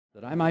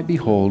that I might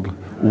behold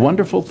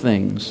wonderful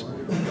things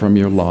from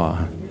your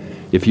law.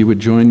 If you would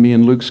join me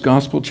in Luke's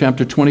Gospel,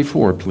 chapter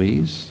 24,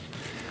 please.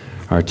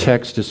 Our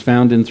text is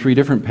found in three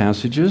different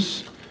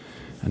passages,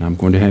 and I'm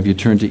going to have you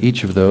turn to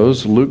each of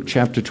those. Luke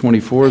chapter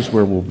 24 is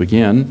where we'll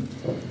begin,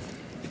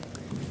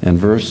 and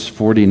verse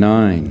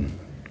 49.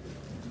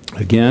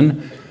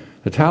 Again,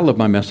 the title of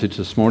my message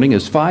this morning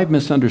is 5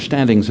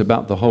 Misunderstandings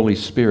about the Holy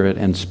Spirit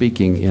and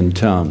Speaking in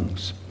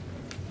Tongues.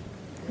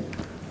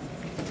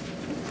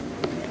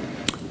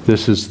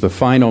 This is the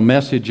final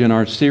message in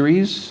our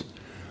series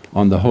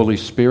on the Holy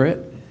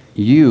Spirit.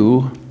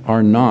 You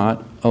are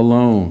not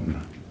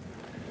alone.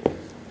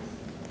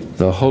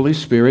 The Holy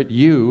Spirit,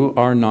 you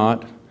are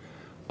not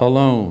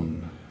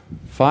alone.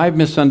 5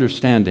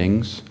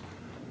 misunderstandings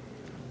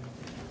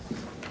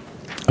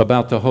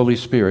about the Holy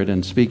Spirit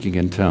and speaking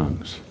in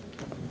tongues.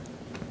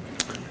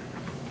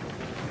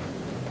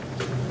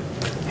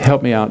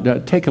 Help me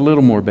out. Take a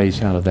little more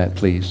bass out of that,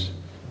 please.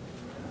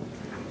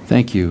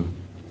 Thank you.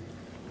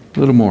 A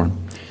little more.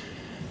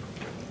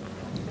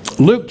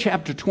 Luke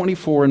chapter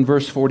 24 and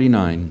verse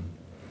 49.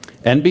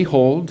 And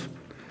behold,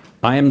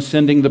 I am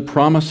sending the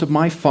promise of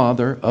my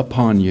Father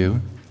upon you,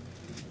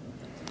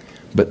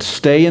 but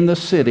stay in the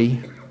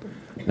city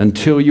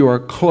until you are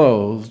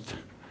clothed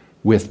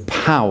with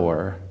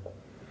power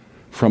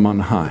from on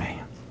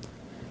high.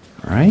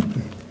 All right?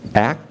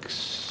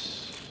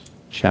 Acts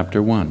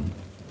chapter 1.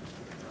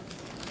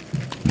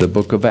 The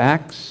book of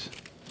Acts.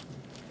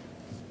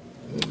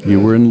 You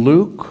were in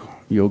Luke.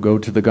 You'll go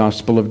to the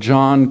Gospel of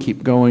John,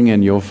 keep going,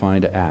 and you'll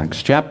find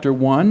Acts. Chapter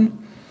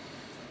 1,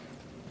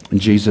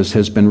 Jesus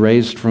has been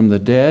raised from the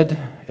dead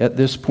at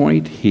this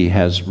point. He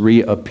has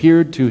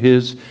reappeared to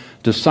his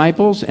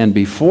disciples, and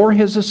before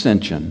his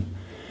ascension,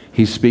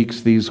 he speaks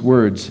these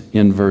words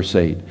in verse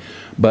 8.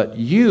 But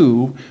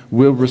you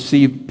will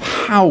receive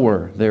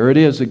power. There it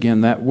is again,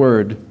 that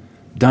word,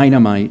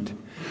 dynamite.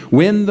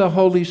 When the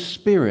Holy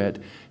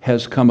Spirit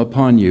has come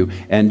upon you,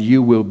 and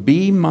you will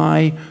be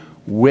my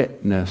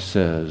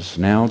witnesses.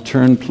 Now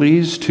turn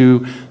please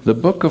to the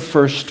book of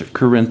 1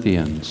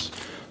 Corinthians.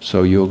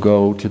 So you'll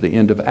go to the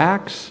end of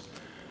Acts,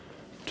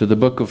 to the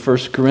book of 1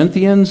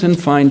 Corinthians,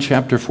 and find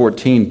chapter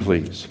 14,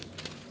 please.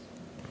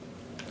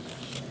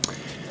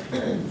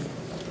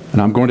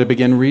 And I'm going to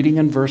begin reading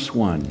in verse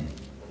 1.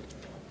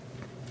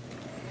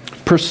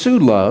 Pursue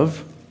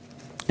love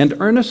and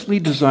earnestly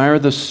desire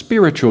the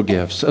spiritual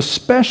gifts,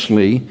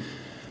 especially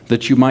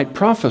that you might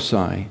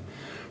prophesy.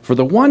 For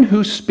the one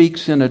who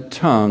speaks in a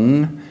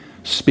tongue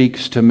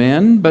speaks to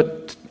men,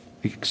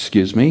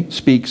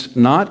 speaks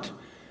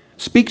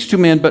to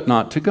men, but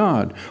not to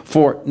God.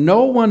 For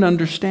no one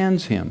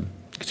understands him.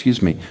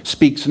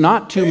 Speaks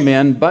not to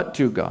men, but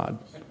to God.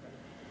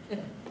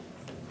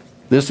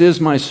 This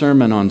is my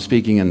sermon on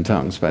speaking in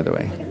tongues, by the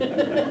way.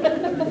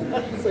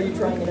 So you're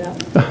trying it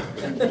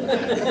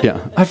out?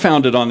 Yeah, I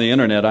found it on the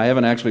internet. I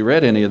haven't actually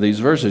read any of these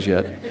verses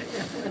yet.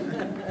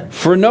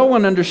 For no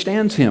one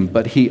understands him,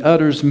 but he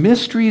utters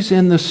mysteries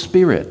in the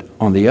Spirit.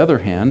 On the other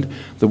hand,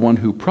 the one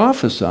who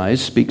prophesies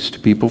speaks to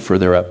people for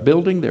their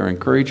upbuilding, their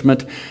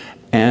encouragement,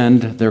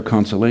 and their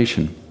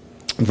consolation.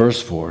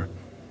 Verse 4.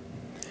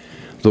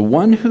 The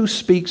one who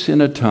speaks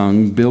in a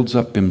tongue builds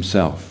up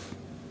himself,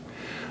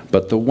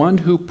 but the one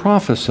who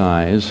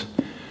prophesies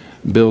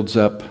builds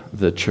up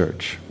the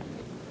church.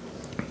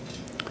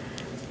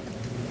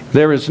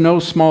 There is no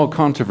small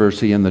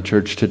controversy in the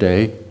church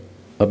today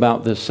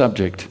about this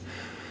subject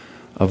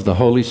of the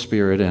Holy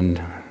Spirit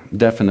and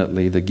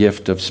definitely the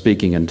gift of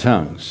speaking in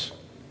tongues.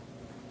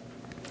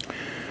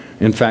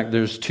 In fact,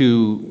 there's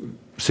two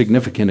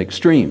significant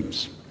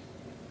extremes.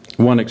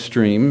 One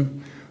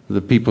extreme,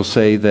 the people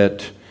say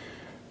that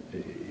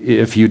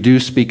if you do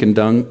speak in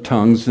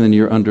tongues, then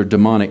you're under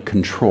demonic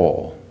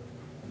control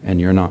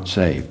and you're not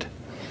saved.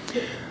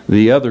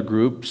 The other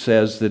group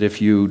says that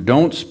if you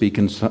don't speak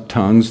in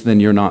tongues,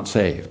 then you're not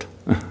saved.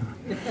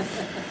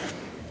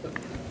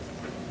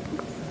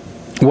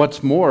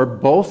 What's more,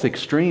 both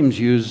extremes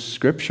use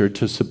Scripture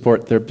to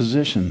support their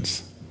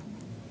positions.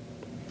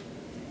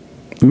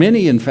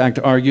 Many, in fact,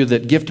 argue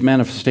that gift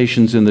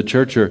manifestations in the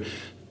church are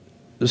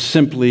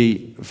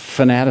simply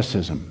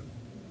fanaticism,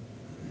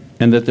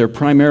 and that they're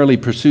primarily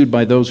pursued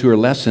by those who are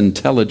less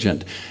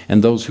intelligent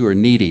and those who are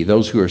needy,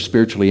 those who are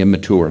spiritually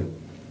immature.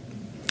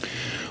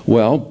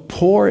 Well,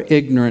 poor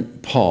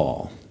ignorant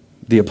Paul,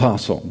 the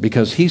apostle,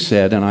 because he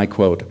said, and I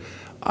quote,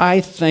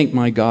 "I thank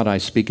my God I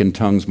speak in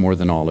tongues more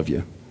than all of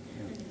you."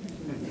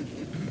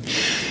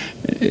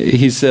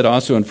 He said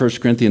also in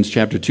 1 Corinthians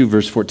chapter 2,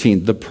 verse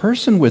 14, the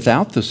person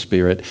without the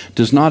Spirit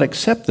does not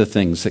accept the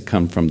things that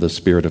come from the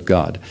Spirit of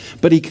God,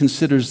 but he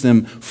considers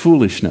them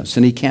foolishness,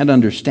 and he can't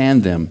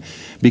understand them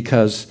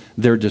because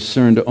they're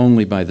discerned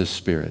only by the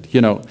Spirit.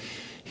 You know,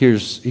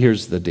 here's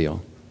the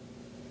deal.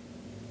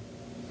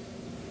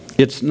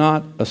 It's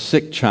not a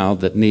sick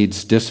child that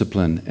needs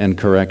discipline and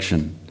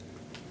correction.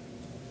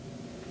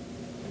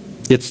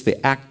 It's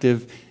the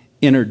active,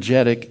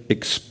 energetic,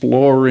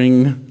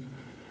 exploring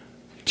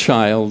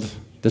child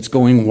that's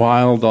going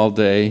wild all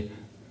day.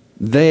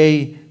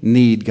 They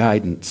need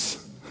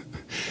guidance.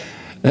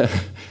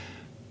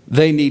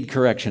 They need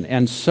correction.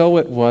 And so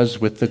it was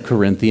with the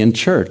Corinthian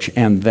church.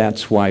 And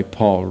that's why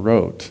Paul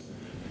wrote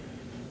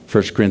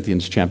 1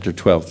 Corinthians chapter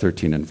 12,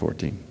 13, and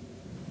 14.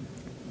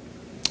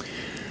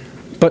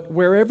 But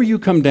wherever you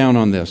come down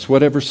on this,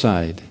 whatever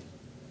side,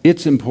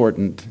 it's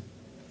important,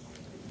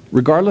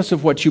 regardless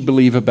of what you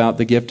believe about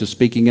the gift of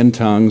speaking in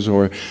tongues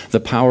or the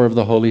power of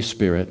the Holy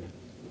Spirit,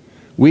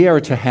 we are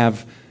to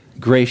have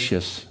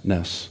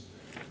graciousness.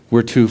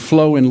 We're to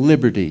flow in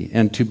liberty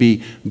and to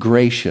be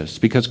gracious.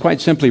 Because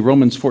quite simply,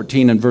 Romans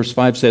 14 and verse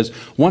 5 says,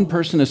 one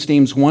person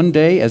esteems one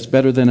day as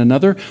better than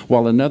another,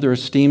 while another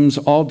esteems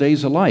all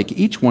days alike.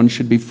 Each one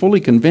should be fully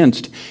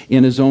convinced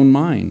in his own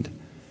mind.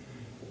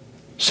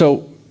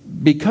 So,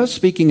 because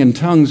speaking in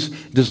tongues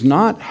does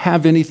not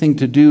have anything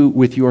to do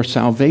with your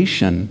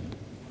salvation,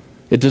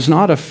 it does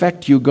not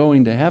affect you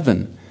going to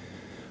heaven,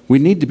 we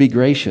need to be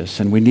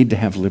gracious and we need to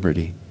have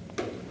liberty.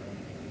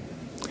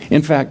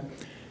 In fact,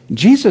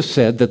 Jesus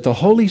said that the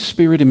Holy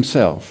Spirit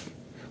himself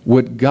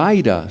would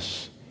guide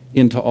us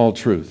into all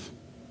truth,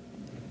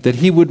 that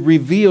he would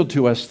reveal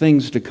to us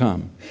things to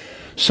come.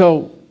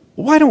 So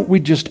why don't we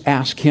just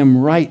ask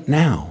him right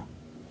now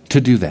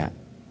to do that?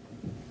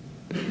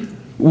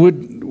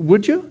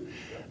 Would you?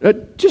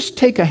 Just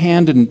take a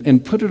hand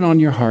and put it on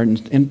your heart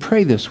and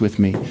pray this with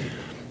me.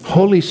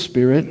 Holy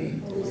Spirit,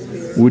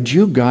 would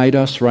you guide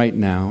us right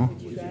now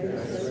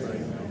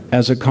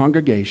as a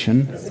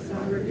congregation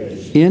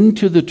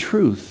into the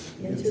truth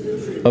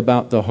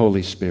about the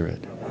Holy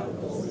Spirit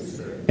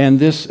and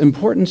this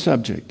important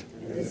subject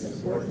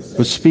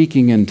was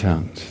speaking in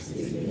tongues?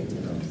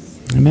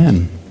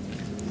 Amen.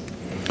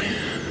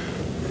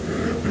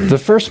 The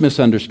first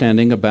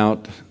misunderstanding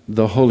about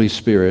the Holy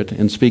Spirit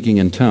and speaking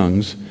in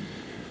tongues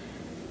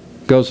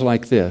goes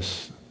like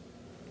this.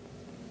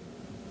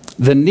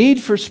 The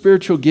need for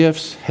spiritual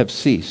gifts have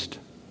ceased.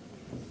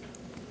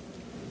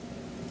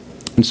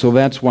 And so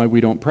that's why we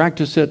don't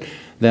practice it.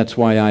 That's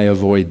why I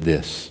avoid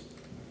this.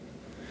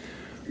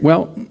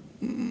 Well,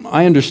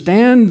 I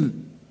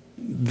understand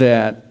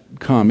that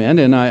comment,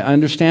 and I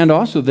understand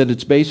also that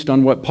it's based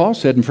on what Paul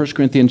said in 1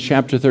 Corinthians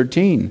chapter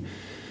 13,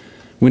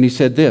 when he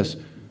said this,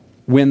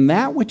 when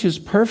that which is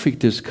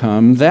perfect is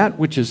come, that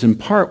which is in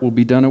part will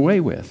be done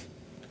away with.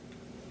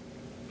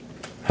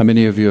 How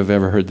many of you have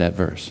ever heard that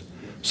verse?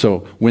 So,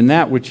 when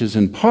that which is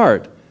in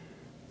part,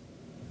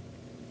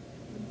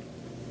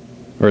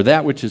 or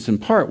that which is in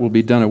part will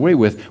be done away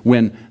with,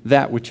 when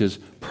that which is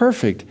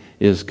perfect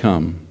is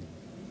come.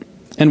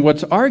 And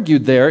what's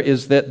argued there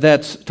is that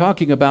that's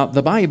talking about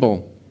the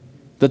Bible,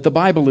 that the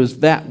Bible is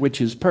that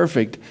which is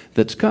perfect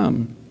that's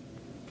come.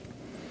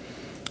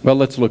 Well,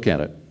 let's look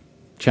at it.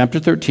 Chapter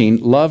 13,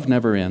 love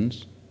never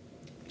ends,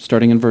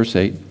 starting in verse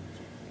 8.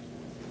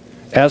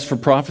 As for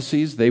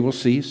prophecies, they will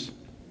cease.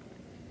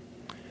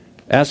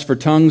 As for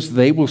tongues,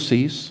 they will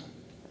cease.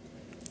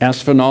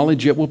 As for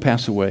knowledge, it will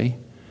pass away.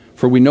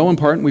 For we know in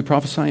part and we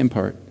prophesy in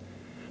part.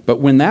 But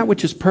when that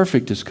which is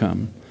perfect is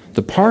come,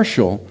 the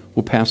partial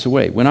will pass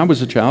away. When I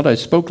was a child, I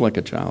spoke like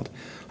a child.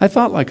 I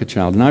thought like a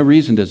child, and I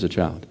reasoned as a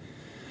child.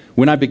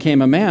 When I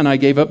became a man, I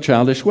gave up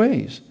childish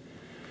ways.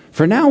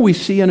 For now we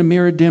see in a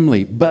mirror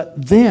dimly,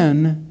 but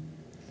then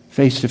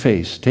face to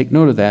face. Take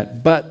note of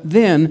that. But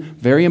then,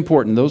 very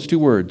important, those two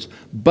words.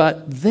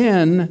 But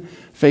then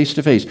face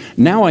to face.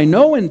 Now I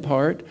know in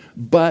part,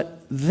 but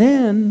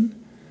then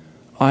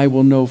I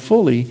will know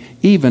fully,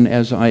 even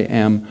as I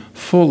am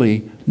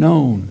fully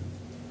known.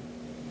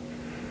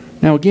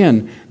 Now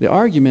again, the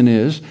argument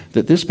is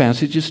that this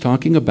passage is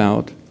talking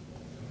about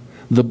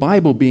the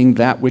Bible being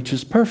that which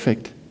is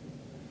perfect.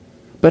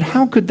 But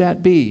how could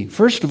that be?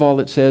 First of all,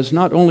 it says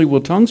not only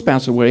will tongues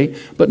pass away,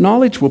 but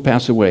knowledge will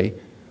pass away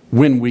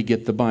when we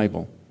get the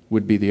Bible,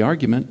 would be the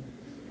argument.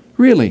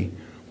 Really?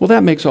 Well,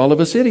 that makes all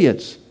of us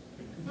idiots.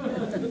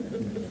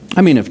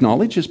 I mean, if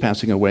knowledge is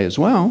passing away as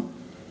well,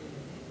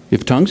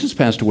 if tongues has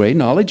passed away,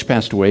 knowledge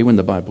passed away when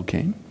the Bible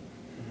came.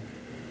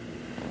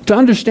 To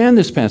understand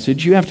this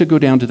passage, you have to go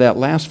down to that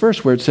last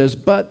verse where it says,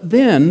 but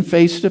then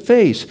face to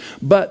face.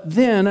 But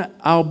then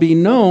I'll be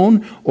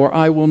known, or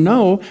I will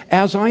know,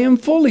 as I am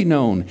fully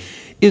known.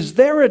 Is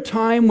there a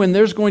time when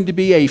there's going to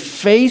be a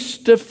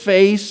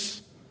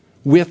face-to-face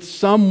with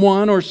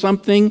someone or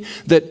something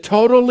that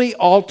totally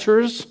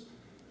alters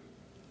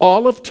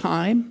all of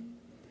time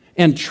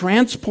and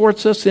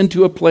transports us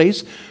into a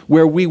place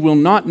where we will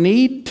not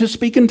need to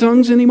speak in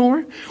tongues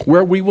anymore,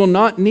 where we will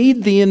not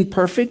need the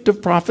imperfect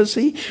of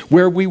prophecy,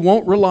 where we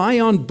won't rely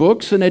on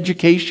books and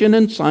education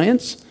and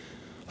science?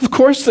 Of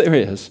course there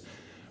is.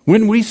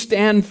 When we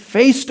stand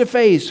face to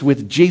face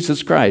with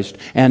Jesus Christ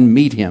and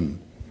meet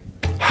him.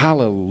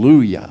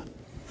 Hallelujah.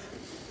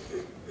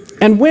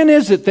 And when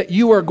is it that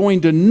you are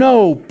going to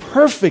know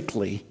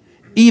perfectly,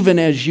 even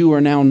as you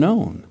are now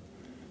known?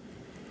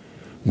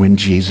 When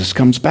Jesus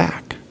comes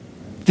back.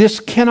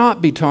 This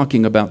cannot be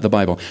talking about the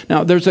Bible.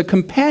 Now, there's a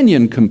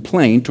companion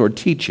complaint or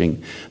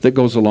teaching that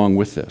goes along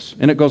with this.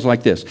 And it goes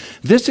like this.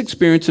 This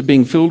experience of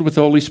being filled with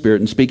the Holy Spirit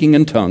and speaking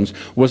in tongues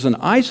was an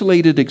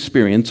isolated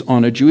experience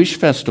on a Jewish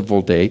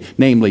festival day,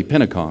 namely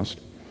Pentecost.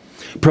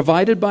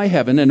 provided by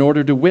heaven in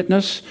order to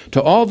witness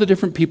to all the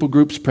different people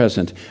groups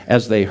present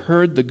as they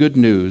heard the good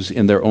news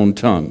in their own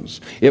tongues.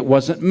 It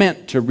wasn't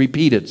meant to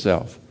repeat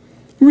itself.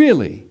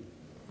 Really?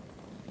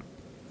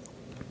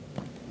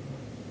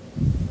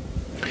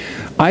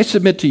 I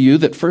submit to you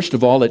that, first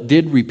of all, it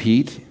did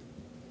repeat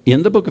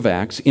in the book of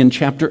Acts in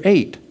chapter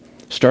 8,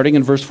 starting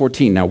in verse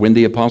 14. Now, when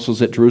the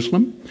apostles at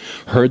Jerusalem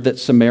heard that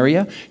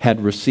Samaria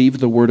had received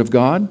the word of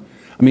God,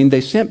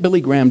 they sent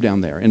Billy Graham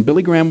down there, and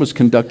Billy Graham was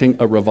conducting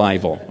a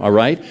revival, all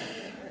right?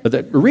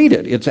 Read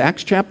it. It's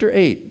Acts chapter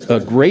 8. A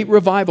great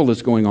revival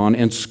is going on,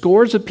 and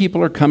scores of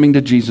people are coming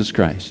to Jesus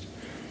Christ.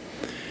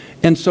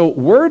 And so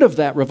word of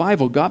that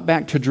revival got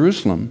back to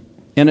Jerusalem,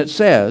 and it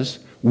says,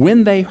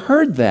 when they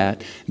heard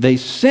that, they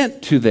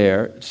sent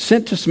to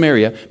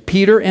Samaria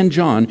Peter and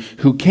John,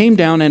 who came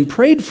down and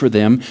prayed for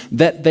them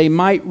that they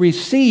might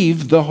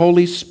receive the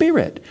Holy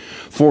Spirit.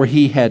 For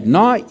he had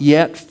not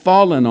yet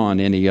fallen on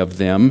any of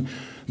them.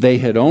 They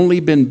had only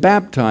been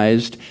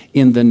baptized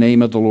in the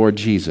name of the Lord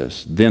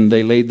Jesus. Then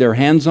they laid their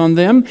hands on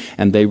them,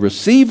 and they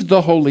received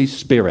the Holy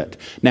Spirit.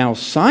 Now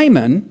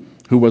Simon,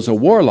 who was a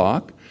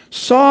warlock,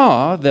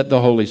 saw that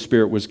the Holy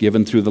Spirit was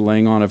given through the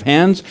laying on of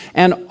hands,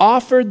 and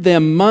offered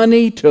them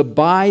money to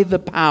buy the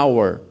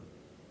power.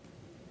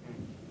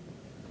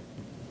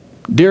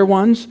 Dear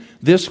ones,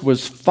 this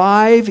was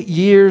 5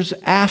 years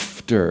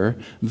after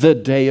the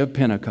day of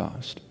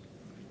Pentecost.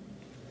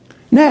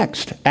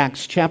 Next,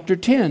 Acts chapter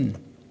 10,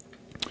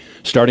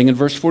 starting in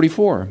verse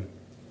 44.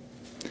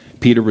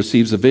 Peter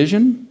receives a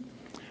vision.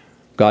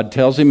 God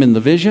tells him in the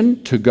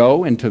vision to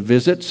go and to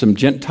visit some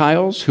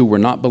Gentiles who were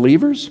not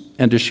believers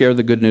and to share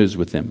the good news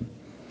with them.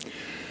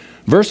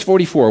 Verse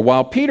 44,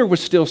 while Peter was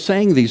still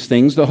saying these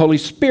things, the Holy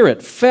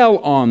Spirit fell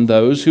on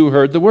those who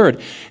heard the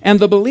word. And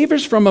the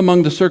believers from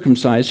among the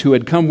circumcised who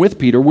had come with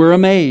Peter were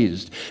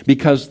amazed,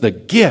 because the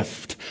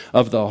gift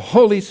of the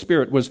Holy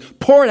Spirit was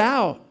poured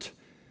out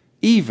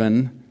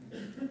even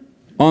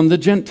on the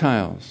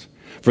Gentiles.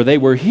 For they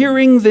were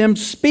hearing them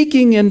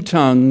speaking in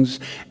tongues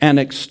and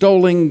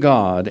extolling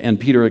God. And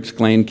Peter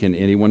exclaimed, can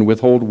anyone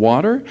withhold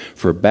water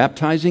for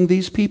baptizing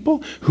these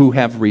people who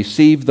have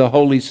received the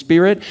Holy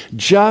Spirit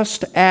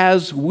just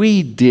as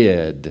we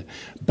did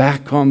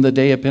back on the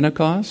day of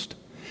Pentecost?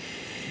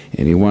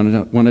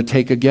 Anyone want to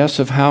take a guess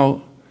of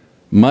how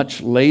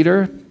much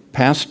later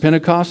past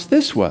Pentecost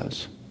this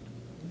was?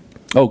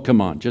 Oh,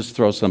 come on, just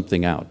throw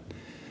something out.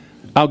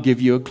 I'll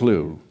give you a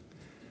clue.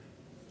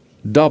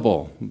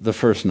 Double the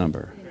first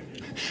number.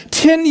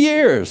 10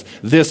 years.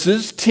 This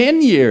is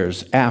 10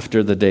 years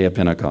after the day of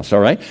Pentecost. All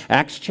right.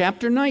 Acts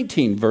chapter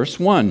 19, verse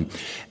 1.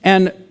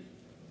 And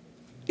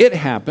it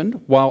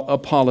happened while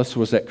Apollos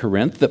was at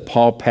Corinth that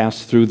Paul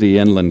passed through the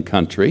inland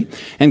country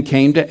and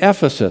came to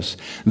Ephesus.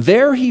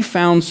 There he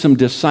found some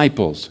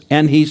disciples,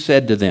 and he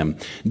said to them,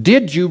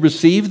 did you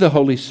receive the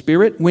Holy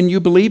Spirit when you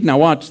believed? Now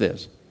watch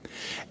this.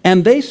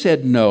 And they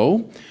said,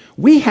 no,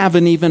 we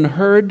haven't even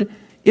heard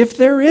if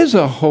there is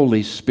a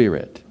Holy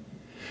Spirit.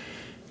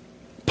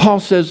 Paul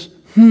says,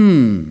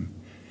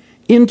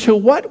 into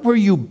what were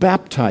you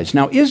baptized?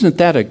 Now, isn't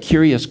that a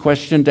curious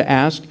question to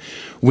ask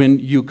when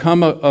you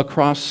come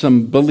across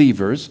some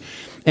believers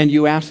and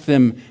you ask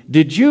them,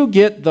 did you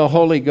get the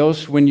Holy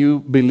Ghost when you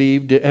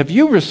believed? Have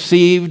you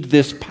received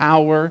this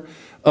power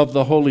of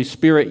the Holy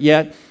Spirit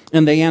yet?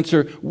 And they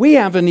answer, we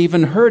haven't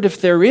even heard if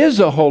there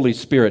is a Holy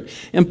Spirit.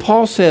 And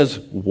Paul says,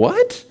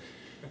 what?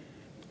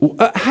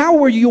 How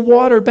were you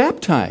water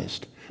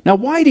baptized? Now,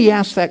 why did he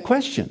ask that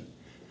question?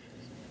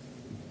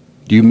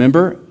 Do you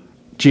remember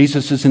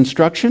Jesus'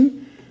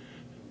 instruction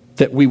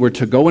that we were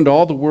to go into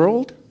all the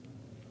world,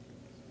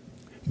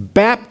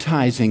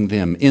 baptizing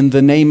them in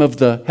the name of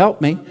the,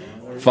 help me,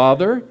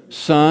 Father,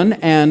 Son,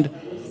 and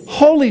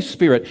Holy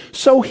Spirit.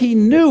 So he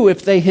knew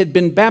if they had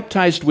been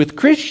baptized with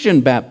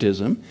Christian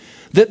baptism,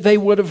 that they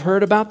would have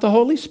heard about the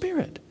Holy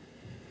Spirit.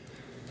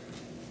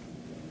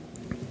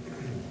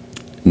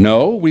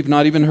 No, we've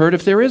not even heard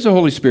if there is a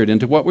Holy Spirit.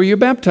 Into what were you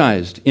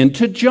baptized?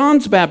 Into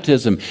John's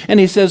baptism. And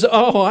he says,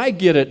 oh, I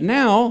get it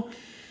now.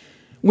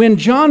 When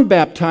John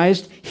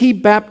baptized, he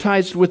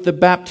baptized with the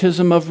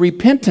baptism of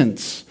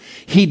repentance.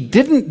 He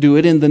didn't do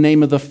it in the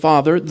name of the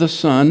Father, the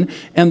Son,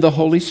 and the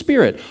Holy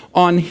Spirit.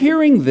 On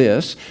hearing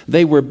this,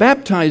 they were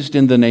baptized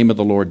in the name of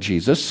the Lord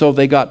Jesus, so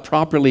they got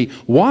properly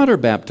water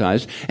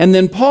baptized. And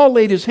then Paul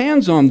laid his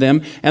hands on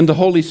them, and the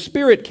Holy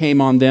Spirit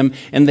came on them,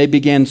 and they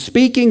began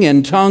speaking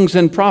in tongues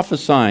and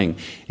prophesying.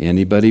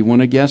 Anybody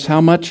want to guess how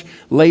much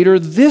later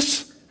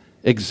this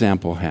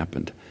example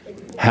happened?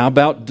 How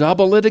about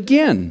double it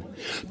again?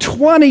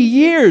 20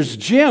 years,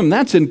 Jim,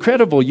 that's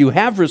incredible. You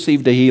have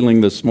received a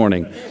healing this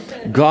morning.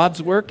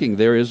 God's working.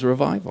 There is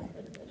revival.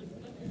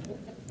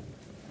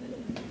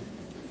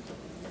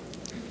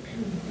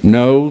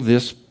 No,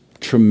 this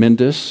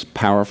tremendous,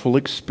 powerful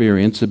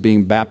experience of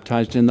being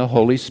baptized in the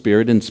Holy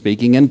Spirit and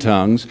speaking in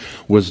tongues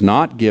was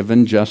not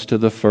given just to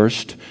the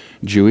first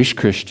Jewish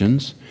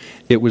Christians.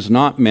 It was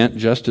not meant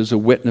just as a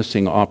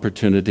witnessing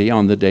opportunity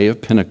on the day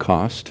of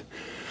Pentecost.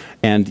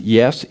 And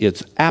yes,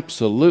 it's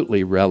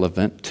absolutely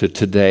relevant to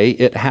today.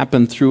 It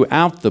happened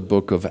throughout the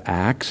book of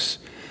Acts.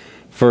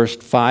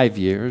 First 5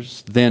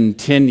 years, then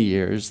 10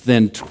 years,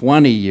 then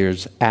 20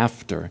 years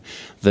after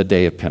the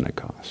day of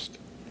Pentecost.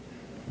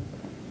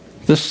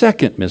 The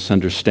second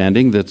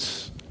misunderstanding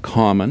that's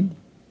common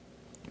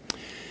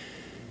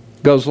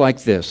goes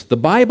like this. The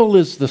Bible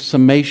is the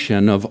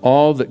summation of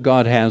all that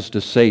God has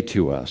to say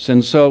to us.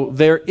 And so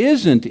there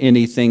isn't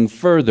anything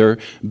further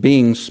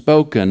being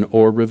spoken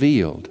or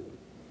revealed.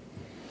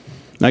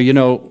 Now, you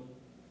know,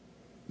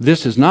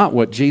 this is not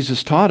what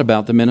Jesus taught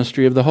about the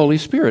ministry of the Holy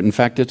Spirit. In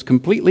fact, it's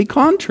completely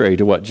contrary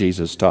to what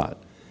Jesus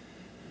taught.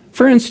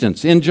 For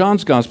instance, in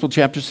John's Gospel,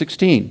 chapter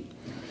 16,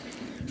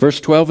 verse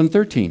 12 and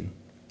 13,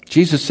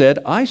 Jesus said,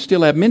 "I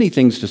still have many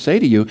things to say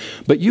to you,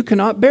 but you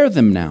cannot bear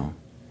them now.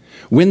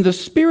 When the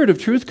Spirit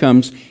of truth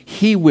comes,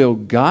 He will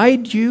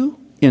guide you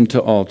into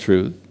all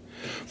truth,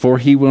 for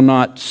He will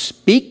not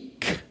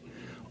speak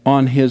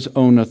on His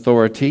own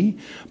authority,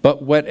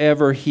 but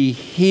whatever He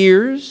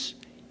hears,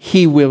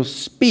 He will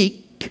speak,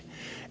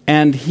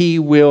 and He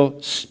will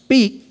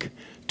speak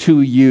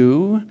to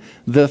you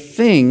the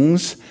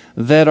things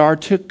that are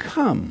to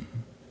come."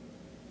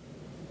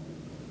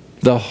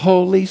 The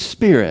Holy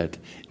Spirit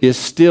is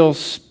still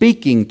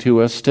speaking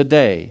to us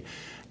today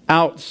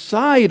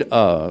outside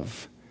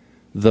of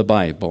the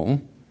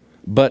Bible,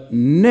 but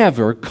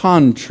never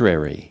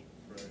contrary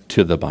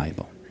to the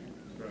Bible.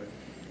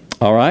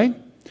 All right?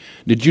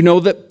 Did you know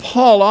that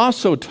Paul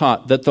also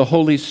taught that the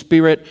Holy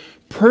Spirit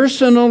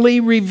personally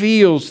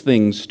reveals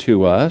things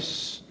to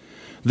us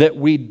that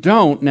we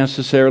don't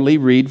necessarily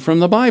read from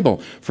the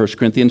Bible? 1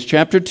 Corinthians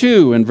chapter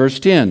 2 and verse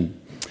 10.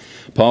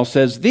 Paul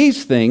says,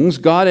 "These things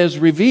God has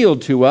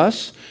revealed to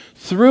us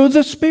through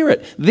the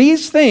Spirit."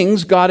 These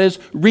things God has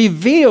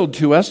revealed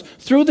to us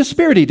through the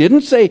Spirit. He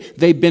didn't say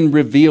they've been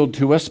revealed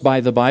to us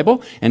by the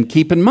Bible. And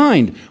keep in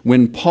mind,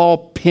 when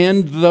Paul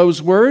penned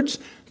those words,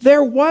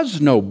 there was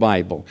no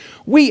Bible.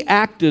 We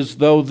act as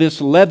though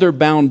this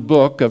leather-bound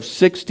book of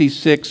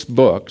 66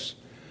 books,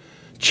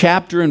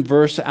 chapter and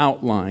verse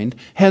outlined,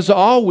 has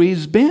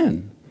always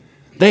been.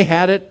 They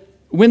had it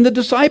when the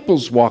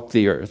disciples walked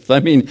the earth. I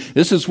mean,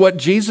 this is what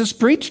Jesus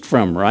preached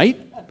from, right?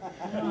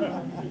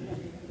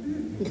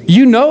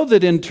 You know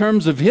that in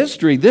terms of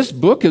history, this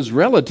book is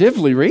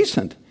relatively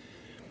recent.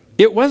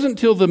 It wasn't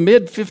till the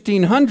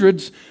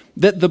mid-1500s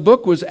that the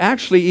book was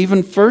actually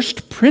even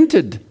first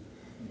printed.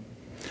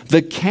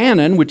 The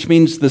canon, which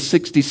means the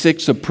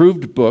 66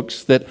 approved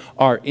books that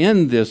are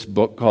in this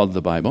book called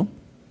the Bible,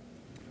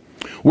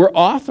 were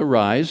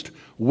authorized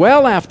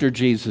well after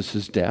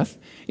Jesus' death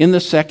in the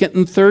 2nd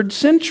and 3rd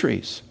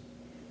centuries.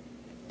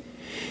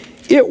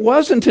 It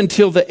wasn't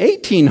until the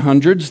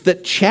 1800s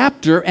that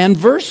chapter and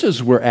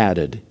verses were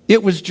added.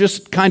 It was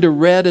just kind of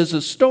read as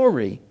a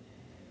story.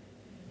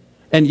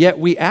 And yet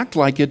we act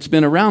like it's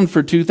been around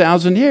for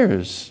 2,000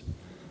 years.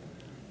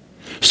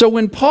 So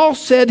when Paul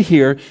said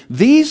here,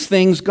 "These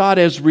things God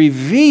has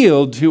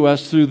revealed to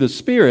us through the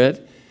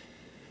Spirit,"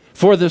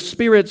 for the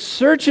Spirit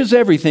searches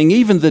everything,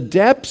 even the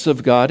depths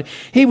of God,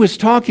 he was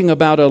talking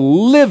about a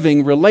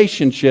living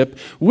relationship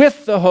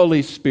with the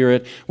Holy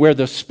Spirit where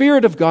the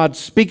Spirit of God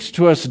speaks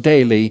to us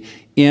daily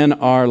in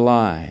our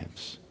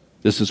lives.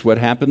 This is what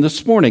happened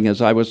this morning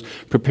as I was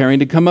preparing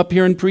to come up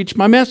here and preach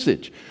my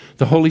message.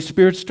 The Holy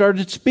Spirit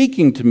started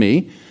speaking to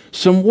me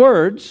some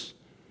words,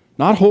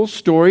 not whole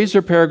stories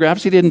or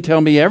paragraphs. He didn't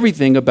tell me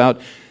everything about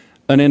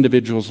an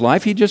individual's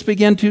life. He just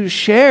began to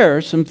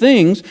share some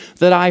things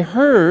that I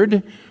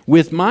heard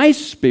with my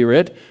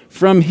spirit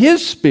from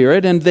His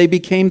Spirit, and they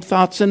became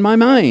thoughts in my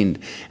mind.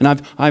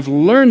 And I've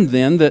learned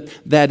then that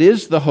that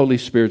is the Holy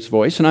Spirit's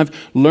voice, and I've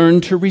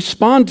learned to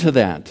respond to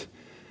that.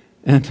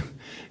 And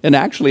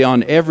actually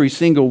on every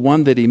single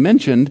one that he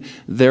mentioned,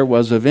 there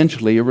was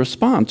eventually a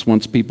response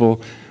once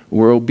people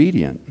were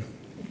obedient.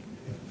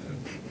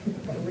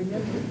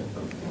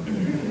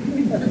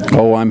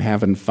 Oh, I'm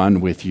having fun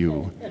with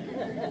you.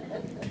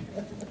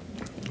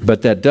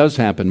 But that does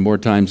happen more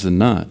times than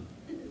not.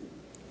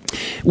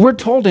 We're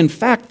told, in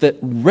fact, that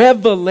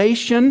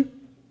revelation,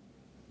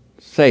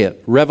 say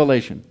it,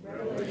 revelation.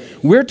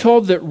 We're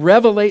told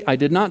that I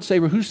did not say,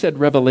 who said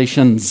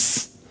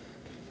revelations?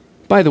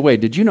 By the way,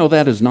 did you know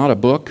that is not a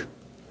book?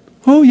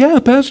 Oh yeah,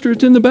 Pastor,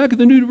 it's in the back of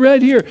the New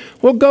right here.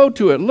 Well, go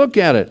to it, look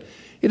at it.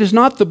 It is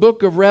not the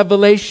book of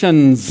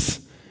Revelations.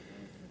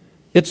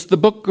 It's the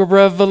book of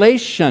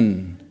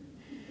Revelation.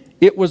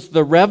 It was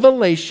the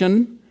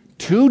revelation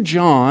to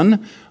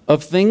John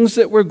of things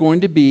that were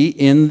going to be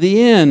in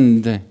the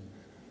end.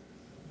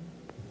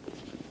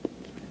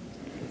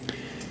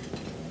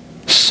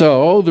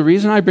 So, the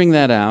reason I bring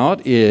that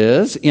out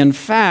is, in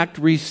fact,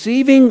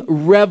 receiving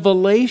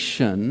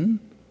revelation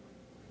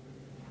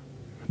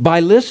by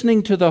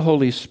listening to the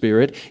Holy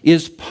Spirit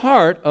is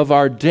part of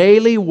our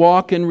daily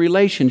walk in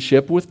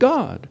relationship with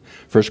God.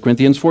 1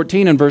 Corinthians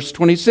 14 and verse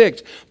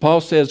 26,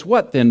 Paul says,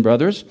 "What then,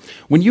 brothers?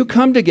 When you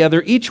come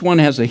together, each one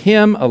has a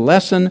hymn, a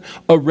lesson,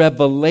 a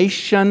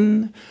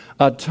revelation,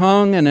 a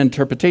tongue, and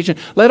interpretation.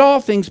 Let all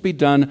things be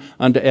done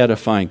unto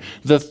edifying."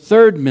 The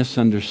third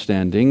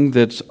misunderstanding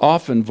that's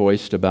often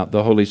voiced about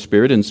the Holy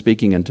Spirit and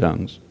speaking in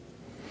tongues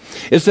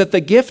is that the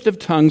gift of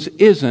tongues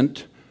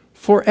isn't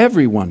for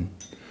everyone.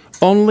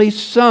 Only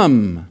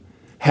some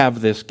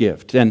have this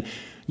gift. And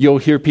you'll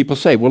hear people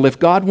say, well, if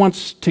God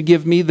wants to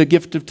give me the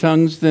gift of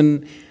tongues,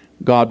 then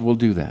God will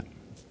do that.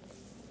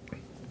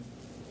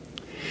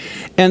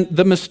 And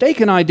the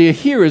mistaken idea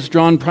here is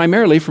drawn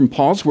primarily from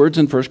Paul's words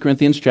in 1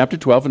 Corinthians chapter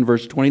 12 and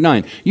verse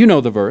 29. You know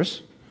the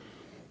verse.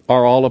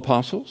 Are all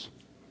apostles?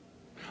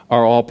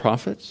 Are all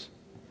prophets?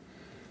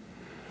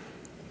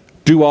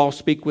 Do all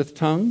speak with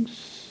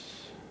tongues?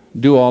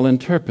 Do all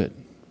interpret?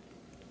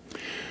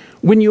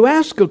 When you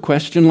ask a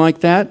question like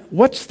that,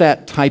 what's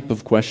that type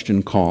of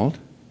question called?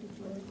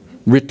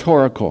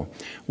 Rhetorical.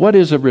 What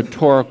is a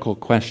rhetorical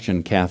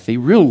question, Kathy?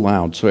 Real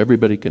loud so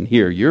everybody can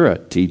hear. You're a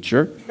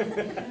teacher.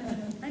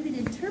 I'm an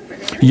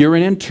interpreter. You're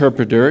an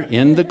interpreter.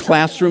 In the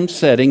classroom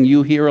setting,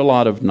 you hear a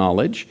lot of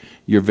knowledge.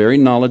 You're very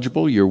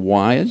knowledgeable. You're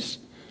wise.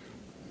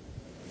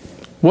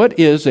 What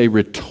is a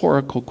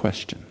rhetorical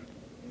question?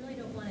 You really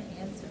don't want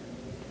to answer.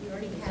 You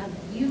already have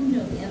it. You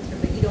know the answer,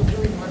 but you don't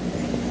really want the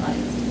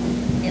audience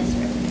to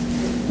answer it.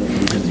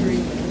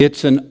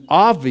 It's an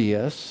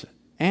obvious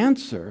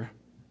answer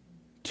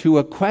to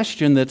a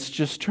question that's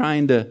just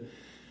trying to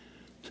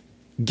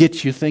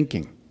get you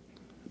thinking.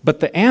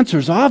 But the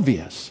answer's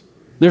obvious.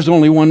 There's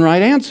only one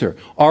right answer.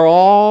 Are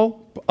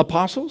all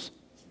apostles?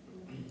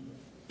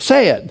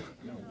 Say it.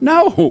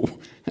 No.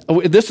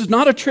 This is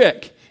not a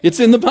trick.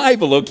 It's in the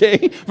Bible,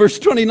 okay? Verse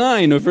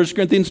 29 of 1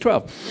 Corinthians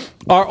 12.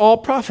 Are all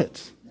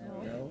prophets?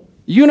 No.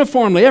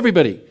 Uniformly,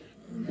 everybody?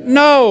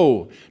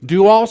 No.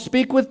 Do all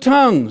speak with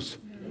tongues?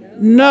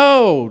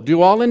 No.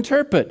 Do all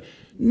interpret?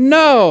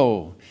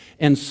 No.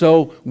 And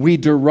so we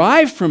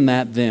derive from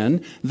that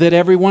then that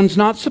everyone's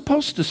not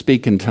supposed to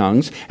speak in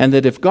tongues, and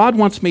that if God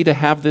wants me to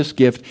have this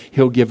gift,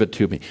 He'll give it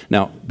to me.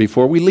 Now,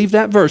 before we leave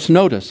that verse,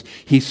 notice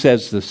he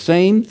says the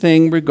same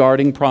thing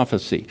regarding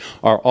prophecy.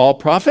 Are all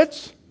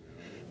prophets?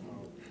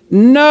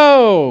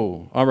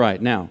 No. All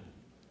right, now,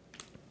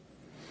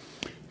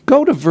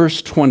 go to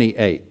verse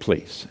 28,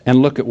 please,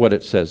 and look at what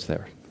it says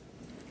there.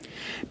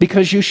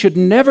 Because you should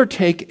never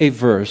take a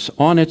verse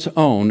on its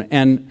own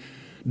and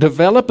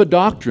develop a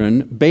doctrine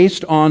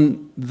based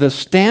on the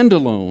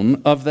standalone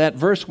of that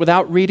verse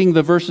without reading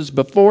the verses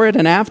before it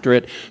and after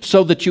it,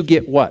 so that you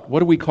get what?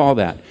 What do we call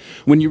that?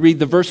 When you read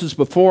the verses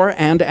before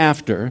and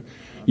after,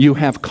 you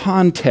have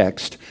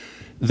context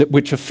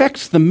which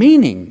affects the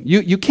meaning.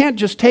 You can't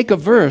just take a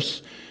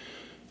verse.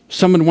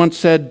 Someone once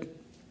said,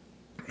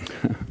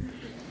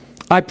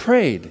 I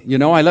prayed,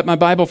 I let my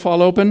Bible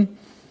fall open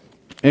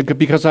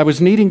because I was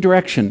needing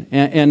direction,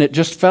 and it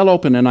just fell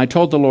open, and I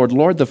told the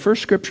Lord, the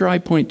first scripture I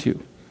point to,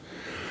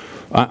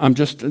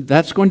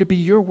 that's going to be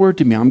your word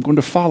to me. I'm going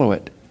to follow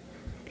it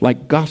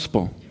like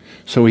gospel.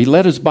 So he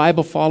let his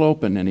Bible fall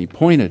open, and he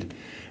pointed,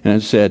 and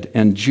it said,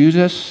 and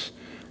Judas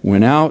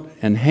went out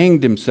and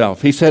hanged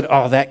himself. He said,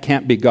 oh, that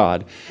can't be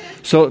God.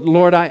 So,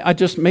 Lord,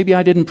 maybe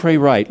I didn't pray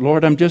right.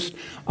 Lord,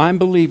 I'm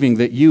believing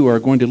that you are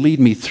going to lead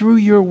me through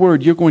your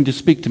word. You're going to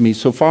speak to me.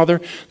 So,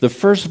 Father, the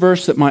first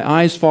verse that my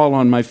eyes fall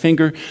on, my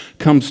finger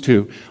comes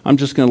to, I'm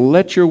just going to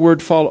let your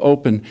word fall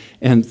open,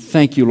 and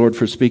thank you, Lord,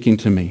 for speaking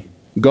to me.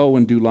 Go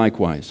and do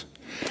likewise.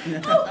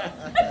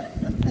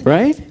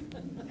 Right?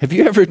 Have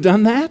you ever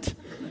done that?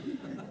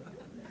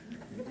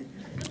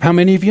 How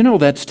many of you know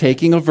that's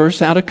taking a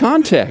verse out of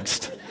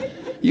context?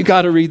 You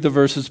got to read the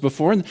verses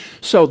before.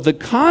 So the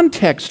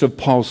context of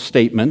Paul's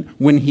statement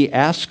when he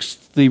asks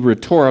the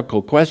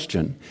rhetorical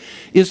question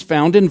is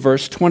found in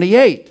verse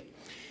 28.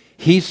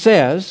 He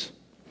says,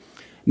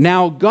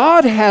 now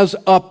God has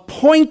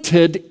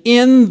appointed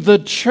in the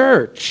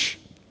church.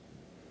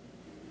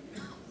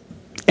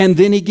 And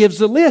then he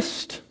gives a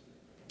list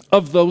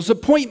of those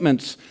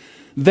appointments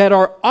that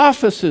are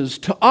offices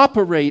to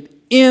operate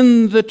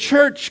in the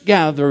church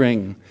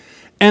gathering.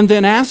 And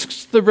then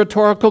asks the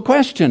rhetorical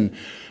question,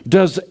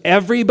 does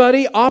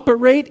everybody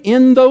operate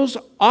in those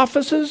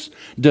offices?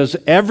 Does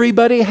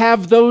everybody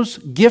have those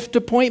gift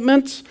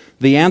appointments?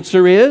 The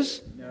answer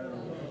is no.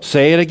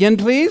 Say it again,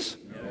 please.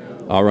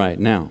 No. All right,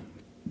 now.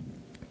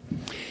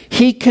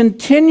 He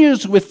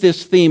continues with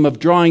this theme of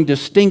drawing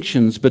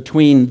distinctions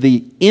between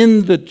the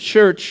in the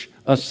church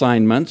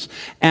assignments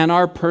and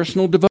our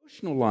personal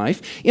devotional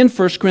life in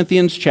 1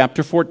 Corinthians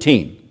chapter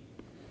 14.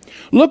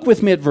 Look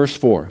with me at verse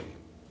 4.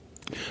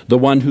 The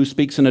one who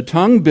speaks in a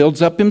tongue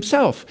builds up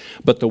himself,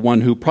 but the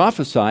one who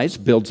prophesies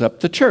builds up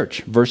the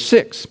church. Verse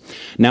 6.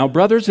 Now,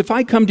 brothers, if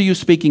I come to you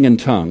speaking in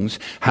tongues,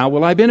 how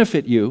will I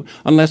benefit you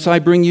unless I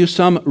bring you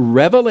some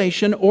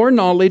revelation or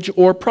knowledge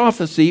or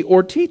prophecy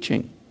or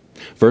teaching?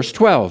 Verse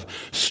 12.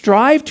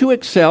 Strive to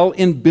excel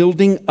in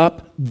building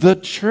up the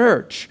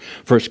church.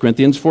 1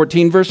 Corinthians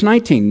 14, verse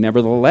 19.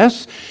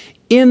 Nevertheless,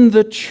 in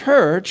the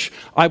church,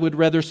 I would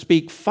rather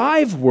speak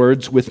 5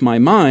 words with my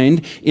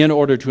mind in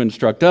order to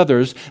instruct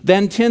others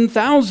than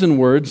 10,000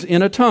 words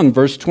in a tongue.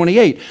 Verse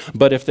 28.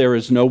 But if there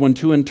is no one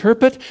to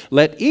interpret,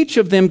 let each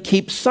of them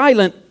keep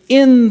silent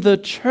in the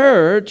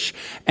church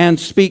and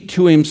speak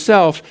to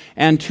himself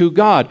and to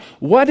God.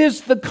 What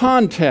is the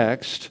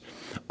context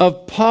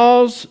of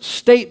Paul's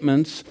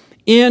statements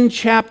in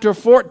chapter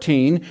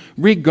 14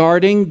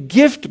 regarding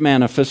gift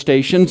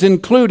manifestations,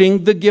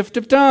 including the gift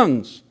of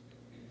tongues?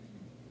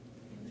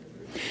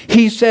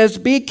 He says,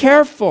 be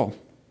careful.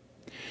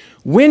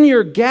 When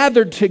you're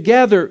gathered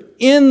together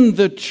in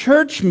the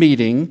church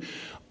meeting,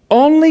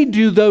 only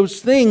do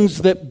those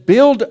things that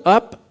build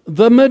up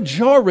the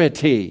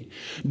majority.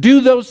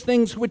 Do those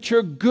things which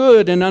are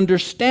good and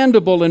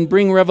understandable and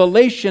bring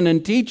revelation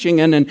and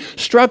teaching and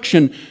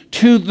instruction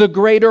to the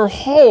greater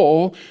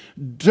whole.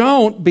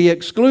 Don't be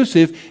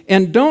exclusive,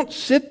 and don't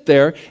sit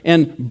there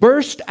and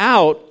burst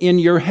out in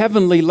your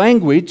heavenly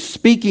language,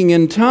 speaking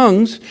in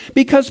tongues,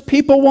 because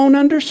people won't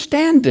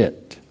understand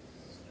it.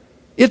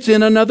 It's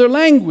in another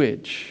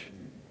language.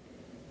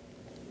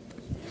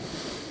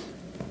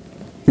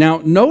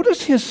 Now,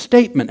 notice his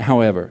statement,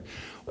 however.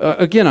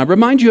 Again, I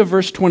remind you of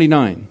verse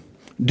 29.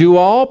 Are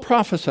all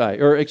prophets? No.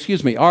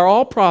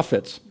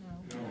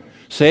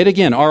 Say it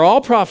again. Are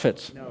all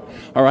prophets? No.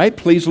 All right,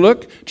 please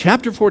look.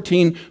 Chapter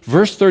 14,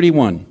 verse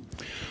 31.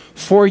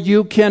 For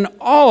you can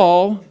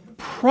all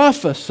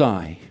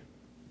prophesy.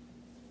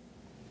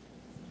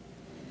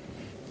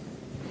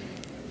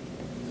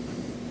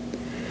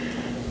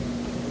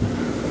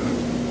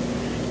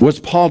 Was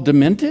Paul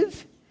demented?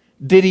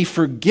 Did he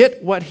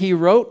forget what he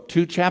wrote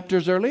 2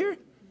 chapters earlier?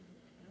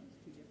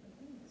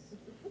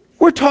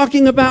 We're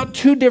talking about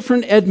 2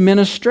 different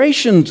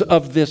administrations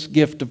of this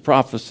gift of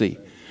prophecy.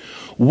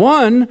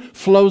 One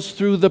flows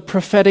through the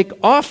prophetic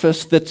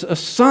office that's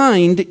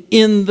assigned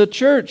in the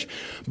church.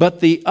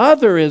 But the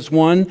other is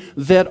one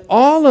that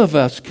all of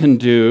us can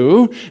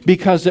do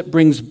because it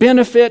brings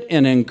benefit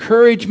and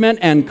encouragement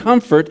and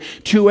comfort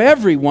to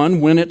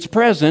everyone when it's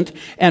present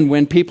and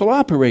when people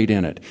operate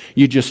in it.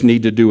 You just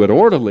need to do it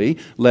orderly.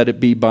 Let it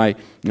be by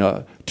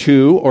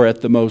 2 or at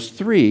the most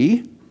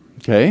 3.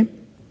 Okay?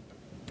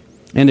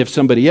 And if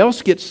somebody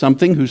else gets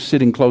something who's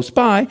sitting close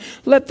by,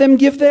 let them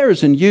give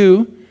theirs. And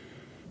you,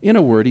 in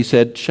a word, he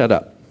said, shut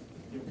up.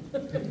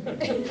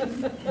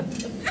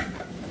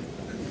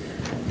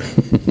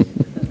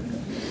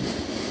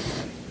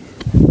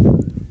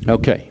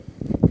 Okay.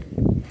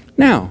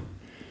 Now,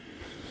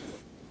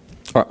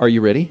 are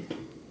you ready?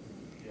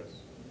 Yes.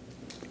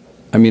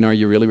 I mean, are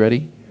you really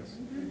ready? Yes.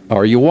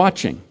 Are you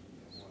watching?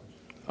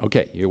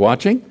 Okay, you're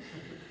watching?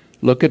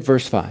 Look at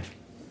verse 5.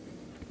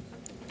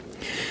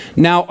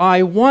 Now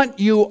I want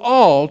you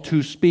all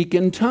to speak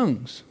in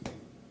tongues.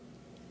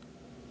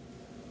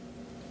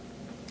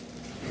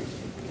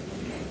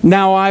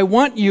 Now I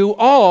want you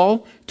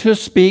all to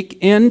speak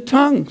in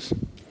tongues.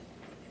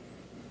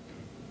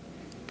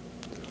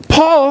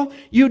 Paul,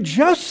 you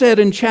just said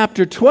in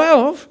chapter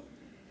 12,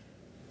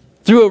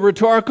 through a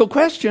rhetorical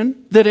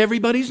question, that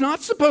everybody's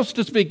not supposed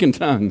to speak in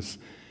tongues.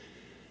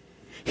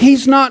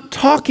 He's not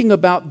talking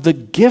about the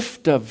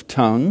gift of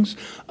tongues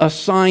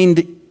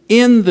assigned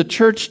in the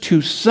church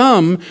to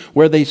some,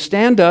 where they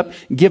stand up,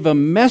 give a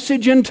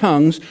message in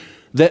tongues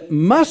that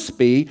must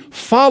be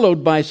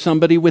followed by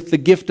somebody with the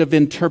gift of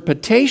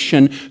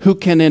interpretation who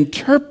can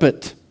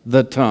interpret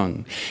the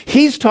tongue.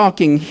 He's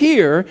talking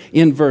here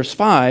in verse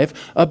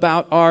 5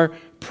 about our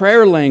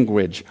prayer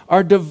language,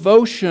 our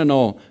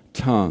devotional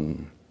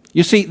tongue.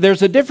 You see,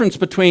 there's a difference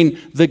between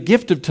the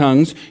gift of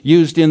tongues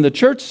used in the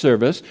church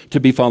service to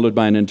be followed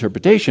by an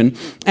interpretation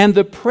and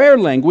the prayer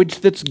language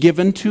that's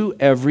given to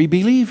every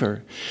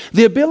believer.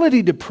 The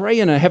ability to pray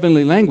in a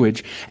heavenly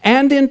language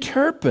and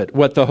interpret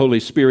what the Holy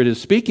Spirit is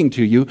speaking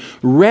to you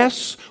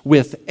rests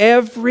with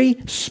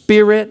every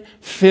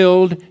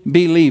Spirit-filled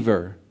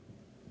believer.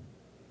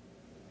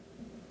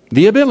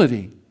 The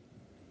ability.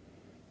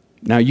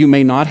 Now, you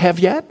may not have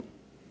yet.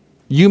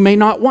 You may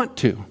not want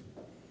to.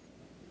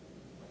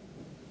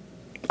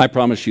 I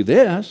promise you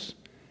this,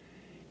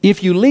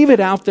 if you leave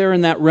it out there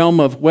in that realm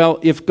of, well,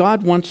 if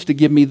God wants to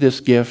give me this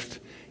gift,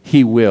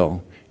 He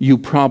will. You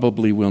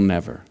probably will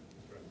never.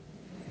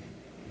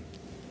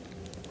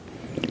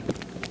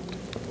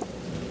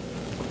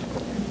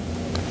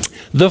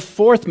 The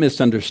fourth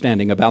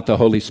misunderstanding about the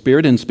Holy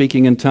Spirit and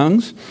speaking in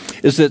tongues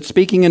is that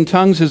speaking in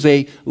tongues is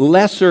a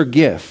lesser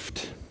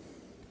gift.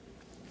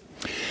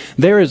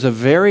 There is a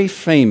very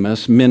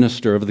famous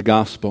minister of the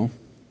gospel,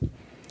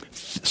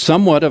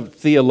 somewhat of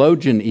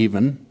theologian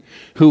even,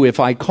 who, if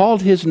I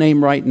called his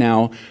name right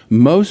now,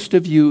 most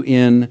of you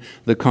in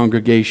the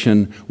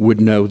congregation would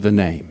know the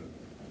name.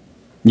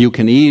 You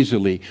can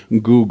easily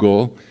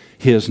Google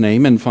his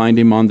name and find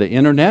him on the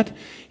internet.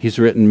 He's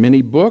written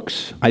many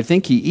books. I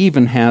think he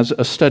even has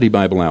a study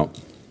Bible out.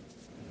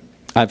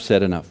 I've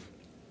said enough.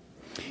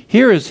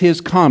 Here is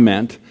his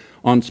comment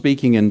on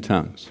speaking in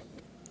tongues.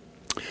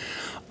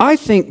 I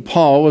think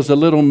Paul was a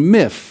little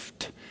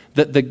miffed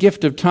that the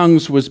gift of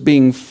tongues was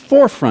being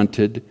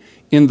forefronted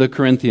in the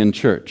Corinthian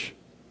church.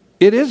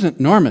 It isn't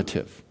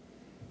normative.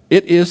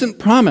 It isn't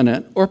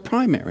prominent or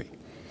primary.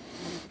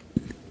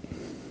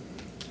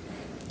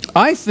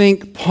 I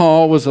think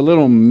Paul was a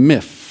little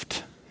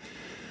miffed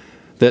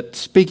that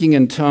speaking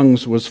in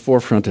tongues was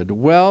forefronted.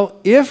 Well,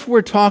 if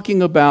we're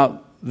talking about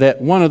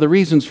that one of the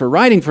reasons for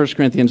writing 1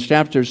 Corinthians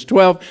chapters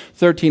 12,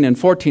 13, and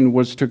 14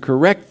 was to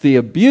correct the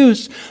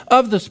abuse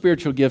of the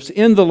spiritual gifts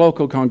in the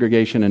local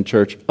congregation and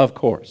church, of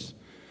course.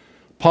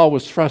 Paul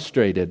was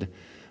frustrated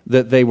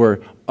that they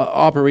were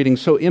operating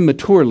so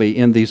immaturely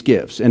in these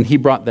gifts, and he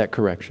brought that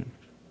correction.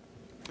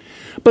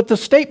 But the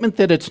statement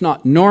that it's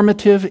not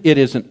normative, it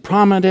isn't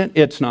prominent,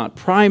 it's not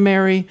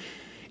primary,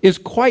 is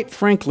quite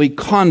frankly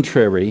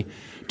contrary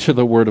to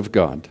the Word of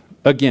God.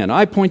 Again,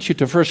 I point you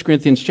to 1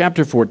 Corinthians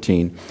chapter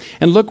 14,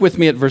 and look with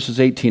me at verses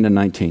 18 and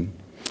 19.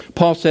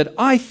 Paul said,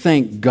 I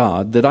thank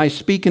God that I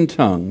speak in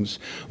tongues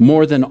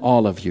more than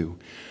all of you,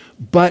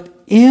 but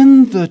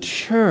in the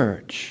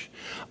church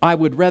I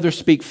would rather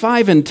speak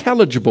 5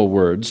 intelligible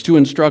words to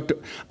instruct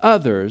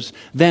others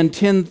than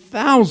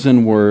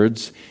 10,000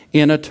 words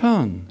in a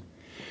tongue.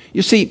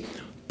 You see,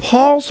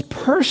 Paul's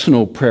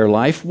personal prayer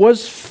life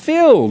was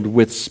filled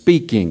with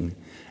speaking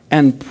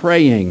and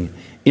praying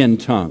in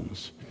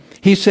tongues.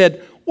 He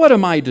said, what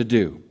am I to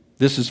do?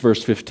 This is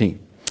verse 15.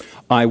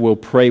 I will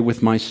pray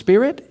with my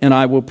spirit, and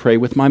I will pray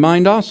with my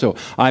mind also.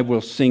 I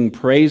will sing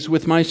praise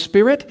with my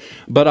spirit,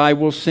 but I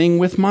will sing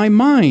with my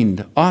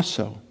mind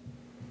also.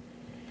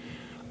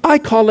 I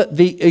call it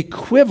the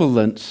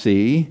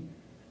equivalency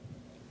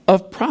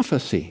of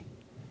prophecy.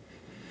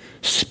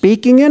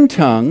 Speaking in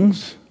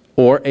tongues,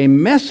 or a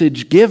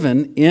message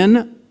given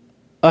in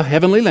a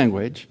heavenly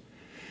language,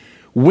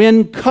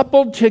 when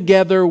coupled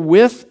together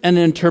with an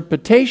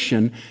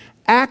interpretation,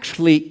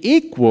 actually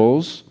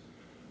equals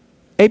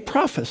a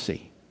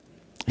prophecy.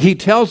 He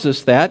tells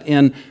us that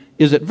in,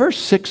 is it verse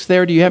 6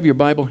 there? Do you have your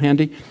Bible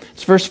handy?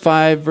 It's verse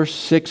 5, verse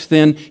 6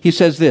 then. He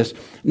says this,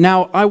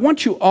 now I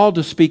want you all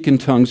to speak in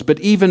tongues, but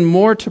even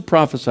more to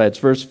prophesy. It's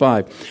verse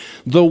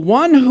 5. The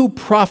one who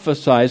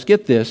prophesies,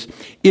 get this,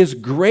 is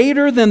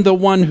greater than the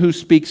one who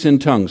speaks in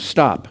tongues.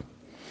 Stop.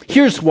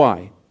 Here's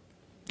why.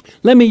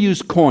 Let me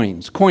use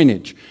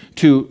coinage,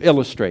 to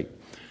illustrate.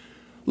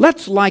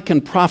 Let's liken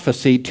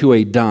prophecy to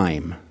a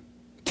dime,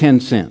 10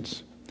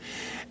 cents.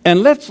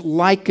 And let's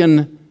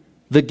liken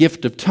the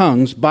gift of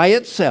tongues by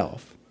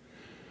itself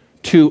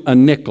to a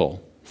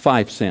nickel,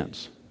 5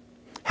 cents.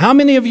 How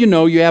many of you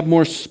know you have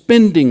more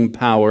spending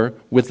power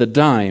with a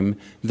dime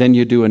than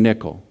you do a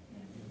nickel?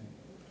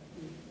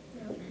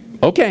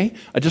 Okay,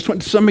 I just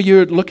want, some of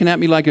you are looking at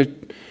me like a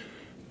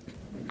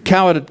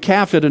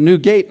calf at a new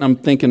gate, and I'm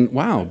thinking,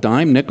 wow,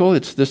 dime, nickel,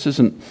 this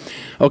isn't.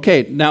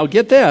 Okay, now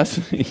get this.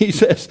 He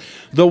says,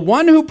 the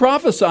one who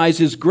prophesies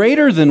is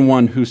greater than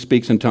one who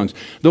speaks in tongues.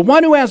 The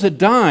one who has a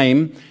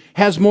dime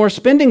has more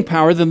spending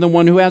power than the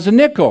one who has a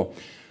nickel.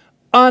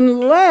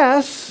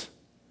 Unless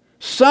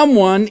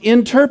someone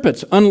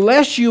interprets,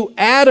 unless you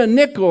add a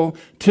nickel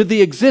to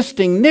the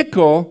existing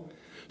nickel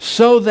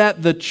so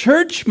that the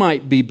church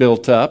might be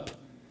built up.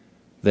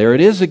 There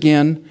it is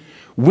again.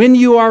 When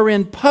you are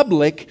in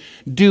public,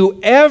 do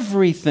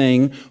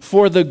everything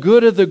for the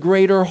good of the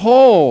greater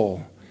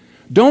whole.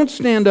 Don't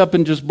stand up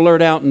and just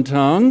blurt out in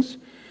tongues.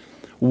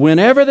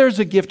 Whenever there's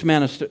a gift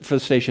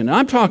manifestation,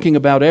 I'm talking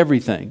about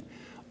everything,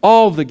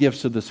 all the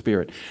gifts of the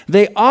Spirit,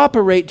 they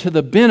operate to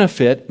the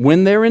benefit,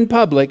 when they're in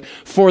public,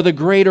 for the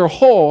greater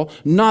whole,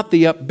 not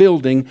the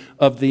upbuilding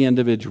of the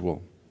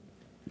individual.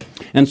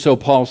 And so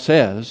Paul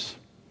says,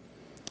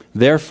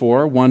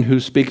 therefore, one who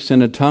speaks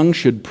in a tongue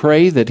should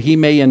pray that he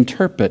may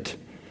interpret.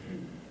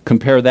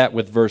 Compare that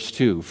with verse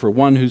 2. For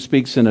one who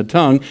speaks in a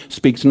tongue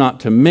speaks not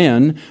to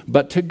men,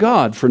 but to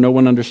God, for no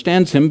one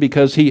understands him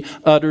because he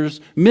utters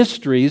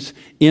mysteries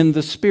in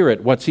the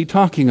Spirit. What's he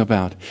talking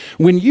about?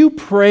 When you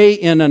pray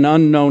in an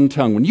unknown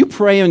tongue, when you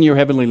pray in your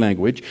heavenly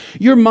language,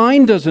 your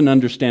mind doesn't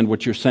understand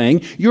what you're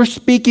saying. You're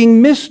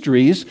speaking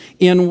mysteries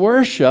in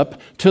worship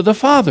to the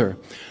Father.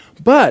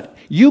 But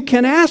you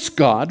can ask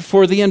God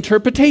for the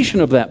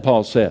interpretation of that,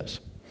 Paul says.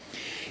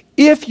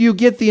 If you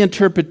get the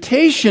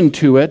interpretation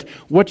to it,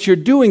 what you're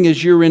doing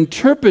is you're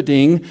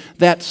interpreting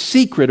that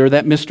secret or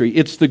that mystery.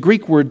 It's the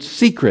Greek word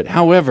secret.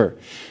 However,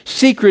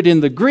 secret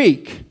in the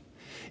Greek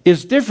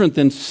is different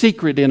than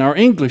secret in our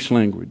English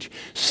language.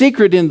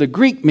 Secret in the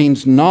Greek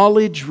means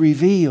knowledge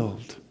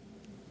revealed.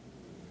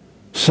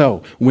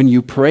 So, when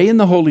you pray in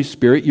the Holy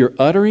Spirit, you're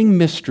uttering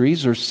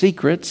mysteries or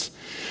secrets,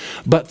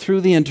 but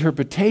through the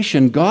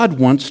interpretation, God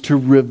wants to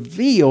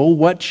reveal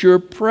what you're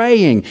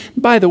praying.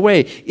 By the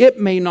way, it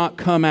may not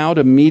come out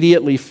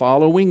immediately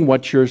following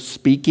what you're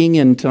speaking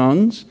in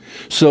tongues,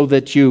 so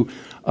that you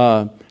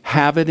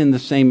have it in the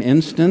same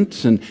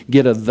instance and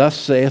get a thus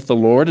saith the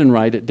Lord and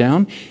write it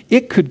down.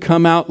 It could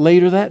come out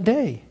later that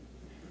day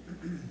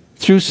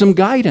through some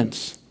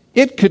guidance.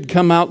 It could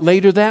come out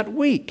later that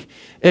week.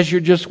 as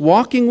you're just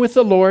walking with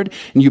the Lord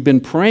and you've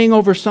been praying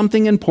over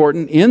something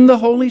important in the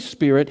Holy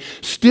Spirit,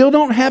 still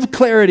don't have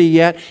clarity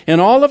yet, and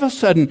all of a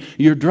sudden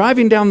you're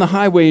driving down the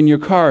highway in your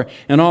car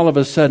and all of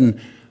a sudden,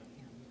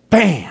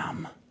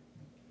 bam!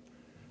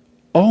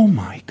 Oh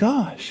my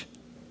gosh,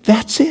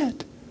 that's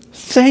it.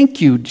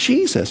 Thank you,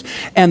 Jesus.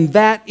 And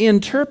that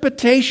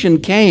interpretation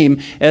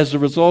came as a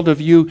result of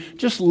you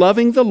just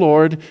loving the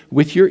Lord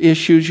with your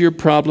issues, your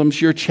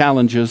problems, your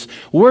challenges,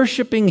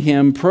 worshiping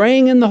Him,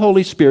 praying in the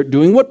Holy Spirit,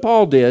 doing what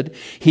Paul did.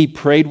 He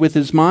prayed with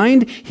his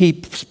mind.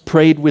 He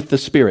prayed with the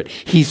Spirit.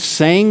 He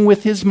sang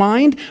with his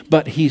mind,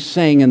 but he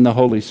sang in the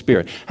Holy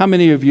Spirit. How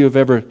many of you have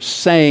ever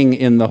sang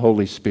in the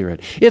Holy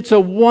Spirit? It's a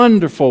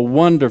wonderful,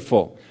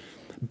 wonderful,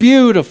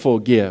 beautiful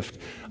gift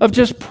of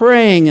just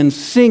praying and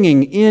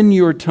singing in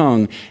your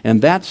tongue.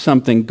 And that's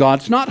something,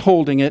 God's not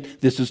holding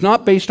it. This is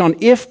not based on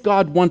if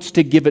God wants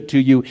to give it to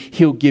you,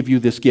 He'll give you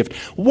this gift.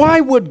 Why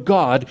would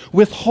God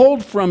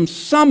withhold from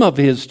some of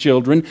His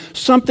children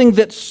something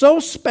that's so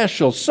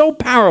special, so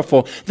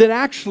powerful, that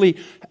actually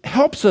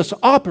helps us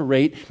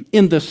operate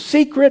in the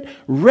secret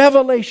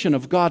revelation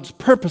of God's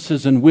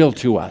purposes and will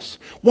to us?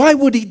 Why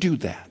would He do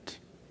that?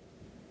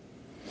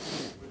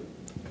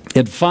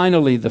 And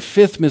finally, the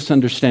fifth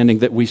misunderstanding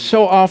that we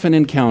so often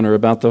encounter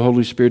about the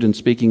Holy Spirit and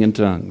speaking in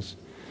tongues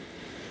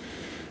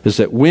is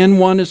that when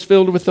one is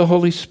filled with the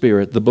Holy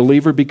Spirit, the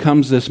believer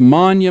becomes this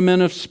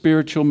monument of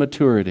spiritual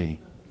maturity.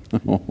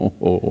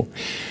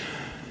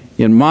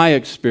 In my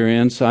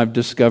experience, I've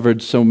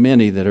discovered so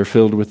many that are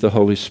filled with the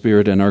Holy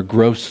Spirit and are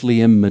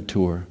grossly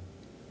immature.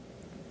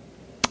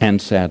 And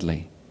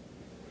sadly.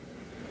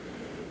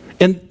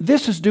 And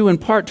this is due in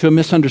part to a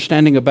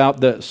misunderstanding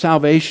about the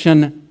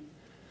salvation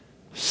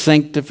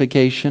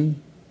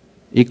sanctification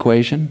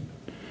equation,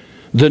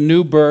 the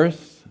new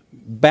birth,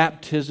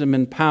 baptism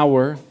and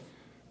power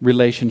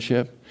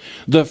relationship,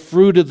 the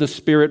fruit of the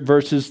Spirit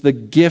versus the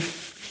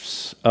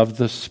gifts of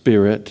the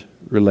Spirit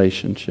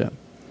relationship.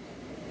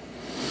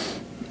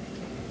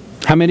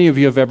 How many of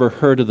you have ever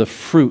heard of the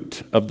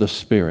fruit of the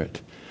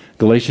Spirit?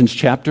 Galatians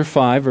chapter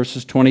 5,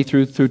 verses 20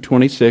 through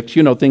 26.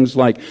 You know, things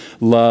like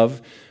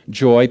love,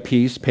 joy,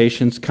 peace,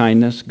 patience,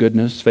 kindness,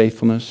 goodness,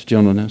 faithfulness,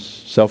 gentleness,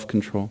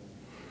 self-control.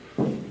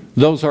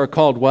 Those are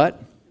called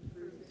what?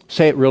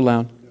 Say it real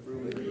loud.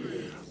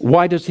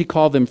 Why does he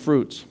call them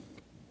fruits?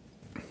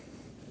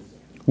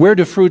 Where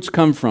do fruits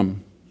come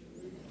from?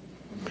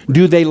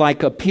 Do they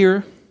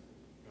appear?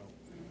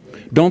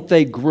 Don't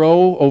they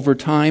grow over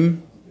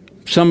time?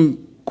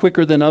 Some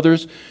quicker than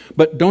others.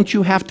 But don't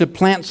you have to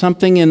plant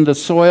something in the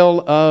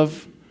soil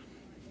of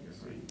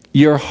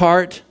your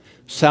heart,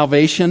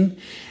 salvation?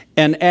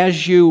 And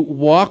as you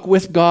walk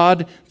with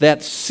God,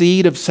 that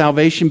seed of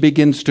salvation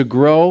begins to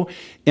grow.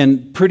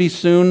 And pretty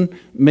soon,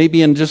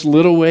 maybe in just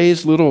little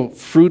ways, little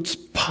fruits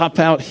pop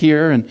out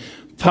here and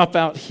pop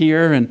out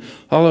here. And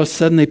all of a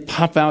sudden they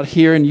pop out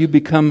here and you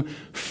become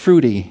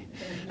fruity.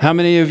 How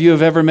many of you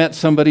have ever met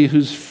somebody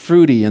who's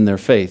fruity in their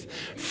faith,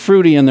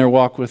 fruity in their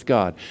walk with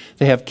God?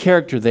 They have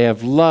character, they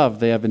have love,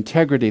 they have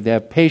integrity, they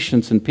have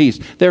patience and peace.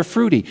 They're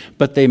fruity,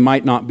 but they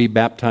might not be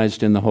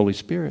baptized in the Holy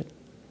Spirit.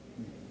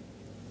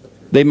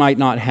 They might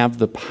not have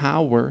the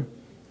power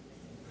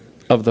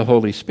of the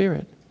Holy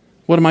Spirit.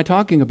 What am I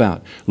talking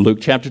about? Luke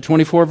chapter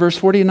 24, verse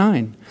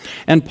 49.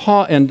 And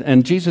Paul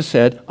and Jesus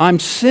said, I'm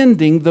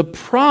sending the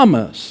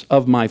promise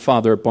of my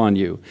Father upon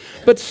you.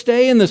 But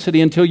stay in the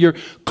city until you're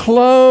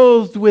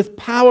clothed with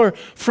power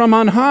from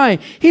on high.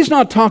 He's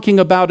not talking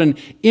about an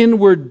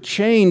inward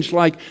change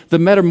like the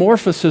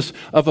metamorphosis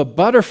of a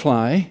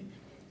butterfly.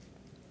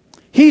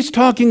 He's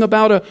talking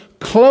about a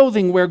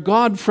clothing where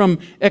God from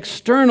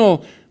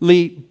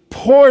externally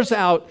pours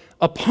out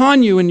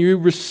upon you and you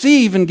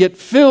receive and get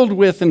filled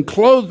with and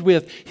clothed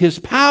with His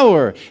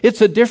power. It's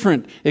a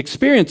different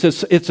experience.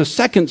 It's a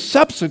second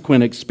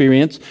subsequent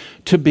experience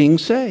to being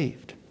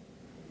saved.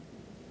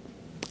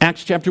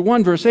 Acts chapter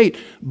 1 verse 8,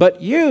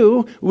 but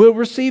you will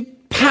receive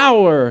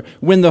power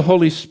when the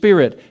Holy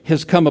Spirit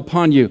has come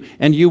upon you,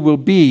 and you will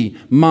be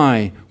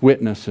my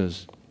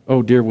witnesses.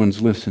 Oh, dear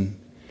ones, listen.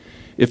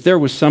 If there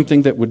was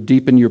something that would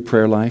deepen your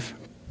prayer life,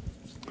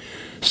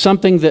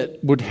 something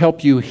that would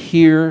help you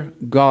hear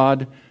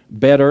God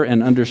better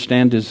and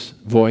understand His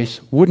voice,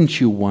 wouldn't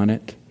you want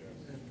it?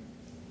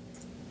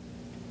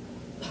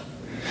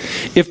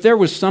 If there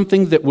was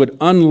something that would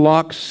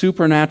unlock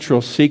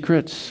supernatural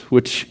secrets,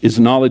 which is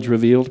knowledge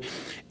revealed,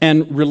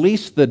 and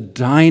release the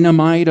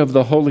dynamite of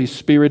the Holy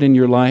Spirit in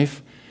your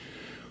life,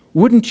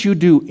 wouldn't you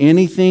do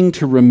anything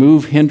to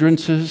remove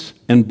hindrances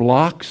and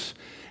blocks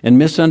and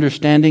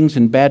misunderstandings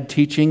and bad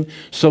teaching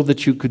so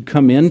that you could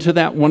come into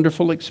that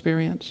wonderful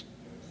experience?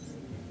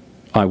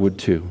 I would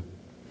too.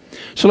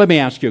 So let me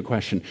ask you a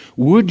question.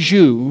 Would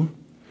you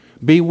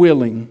be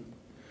willing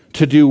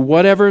to do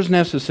whatever is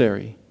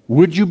necessary?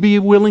 Would you be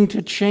willing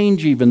to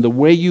change even the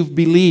way you've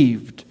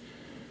believed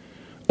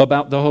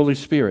about the Holy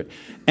Spirit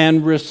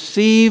and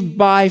receive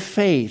by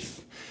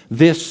faith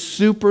this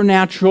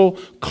supernatural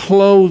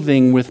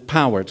clothing with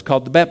power? It's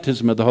called the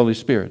baptism of the Holy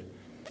Spirit,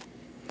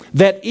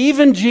 that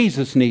even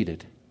Jesus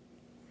needed.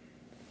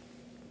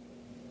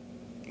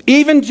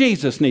 Even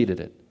Jesus needed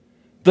it.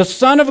 The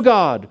Son of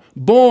God,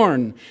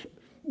 born,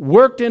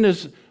 worked in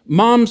his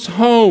mom's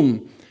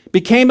home,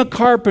 became a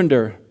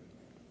carpenter,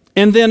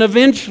 and then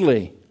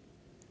eventually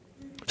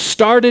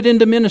started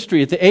into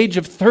ministry at the age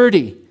of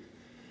 30.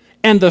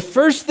 And the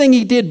first thing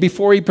he did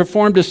before he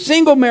performed a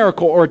single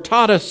miracle or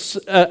taught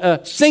a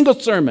single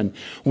sermon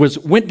was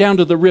went down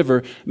to the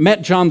river,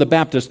 met John the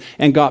Baptist,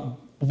 and got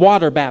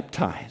water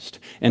baptized.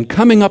 And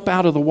coming up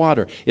out of the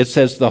water, it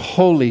says the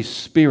Holy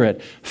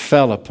Spirit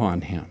fell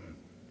upon him.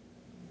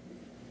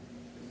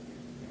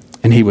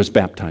 And he was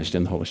baptized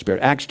in the Holy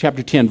Spirit. Acts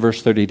chapter 10,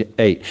 verse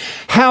 38.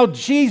 How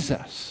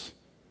Jesus,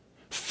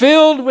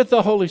 filled with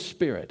the Holy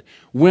Spirit,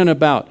 went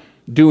about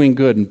doing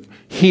good and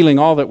healing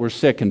all that were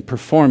sick and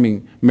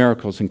performing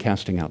miracles and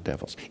casting out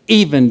devils.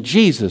 Even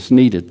Jesus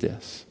needed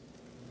this.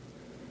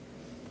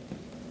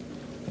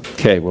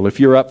 Okay, well, if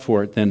you're up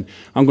for it, then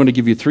I'm going to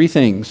give you three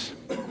things.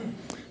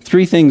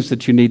 Three things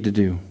that you need to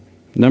do.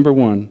 Number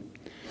one,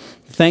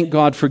 thank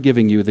God for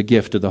giving you the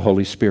gift of the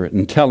Holy Spirit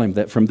and tell him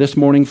that from this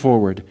morning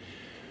forward,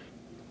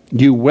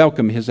 you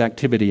welcome his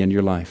activity in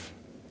your life.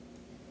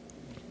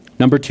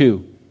 Number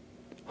two,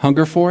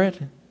 hunger for it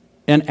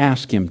and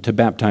ask him to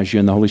baptize you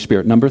in the Holy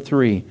Spirit. Number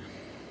three,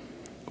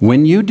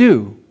 when you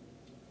do,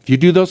 if you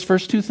do those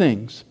first two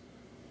things,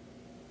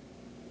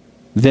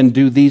 then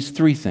do these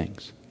three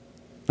things.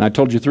 I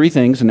told you three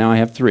things, and now I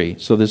have three,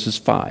 so this is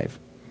five.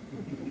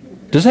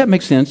 Does that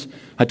make sense?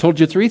 I told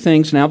you three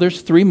things, now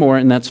there's three more,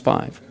 and that's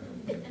five.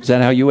 Is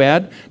that how you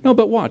add? No,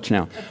 but watch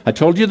now. I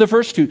told you the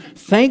first two.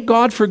 Thank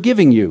God for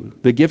giving you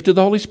the gift of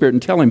the Holy Spirit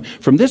and tell him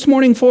from this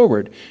morning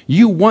forward,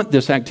 you want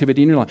this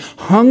activity in your life.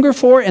 Hunger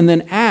for and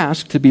then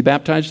ask to be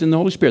baptized in the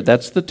Holy Spirit.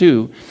 That's the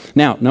two.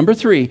 Now, number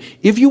three,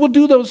 if you will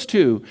do those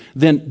two,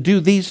 then do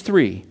these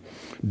three.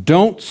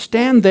 Don't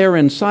stand there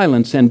in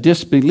silence and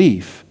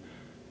disbelief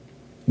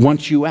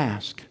once you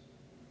ask.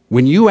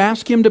 When you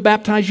ask him to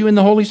baptize you in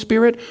the Holy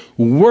Spirit,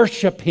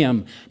 worship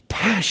him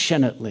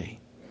passionately.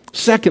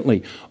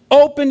 Secondly,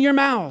 open your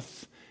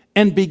mouth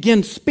and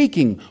begin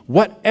speaking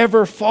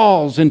whatever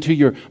falls into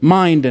your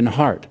mind and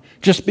heart.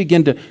 Just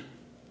begin to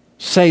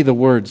say the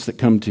words that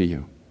come to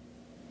you.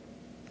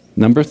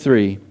 Number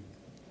three,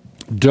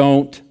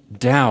 don't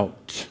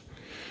doubt.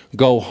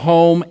 Go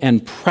home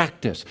and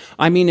practice.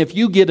 I mean, if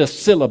you get a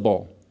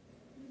syllable,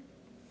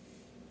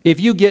 if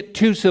you get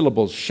two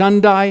syllables,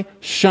 shundai,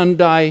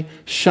 shundai,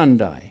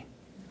 shundai.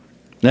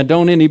 Now,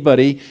 don't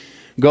anybody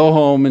go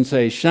home and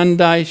say,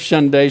 shundai,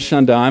 shundai,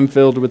 shundai, I'm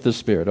filled with the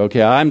Spirit.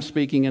 Okay, I'm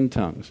speaking in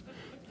tongues.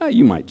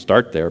 You might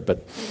start there,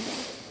 but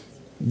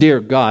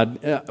dear God,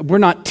 we're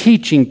not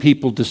teaching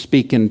people to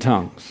speak in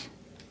tongues.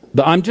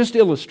 I'm just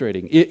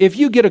illustrating. If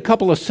you get a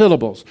couple of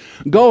syllables,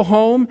 go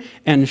home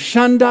and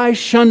shundai,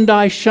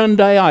 shundai,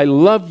 shundai, I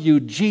love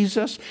you,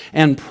 Jesus,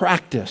 and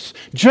practice,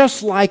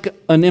 just like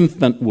an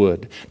infant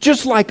would,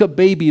 just like a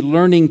baby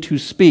learning to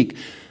speak.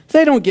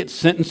 They don't get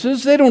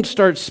sentences. They don't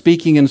start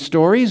speaking in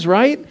stories,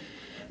 right?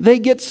 They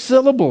get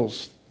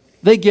syllables.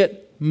 They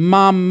get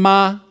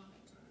mama,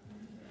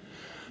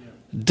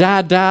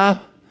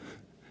 dada,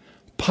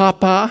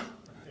 papa,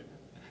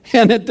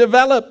 and it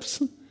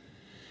develops.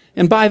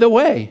 And by the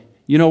way,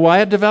 you know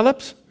why it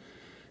develops?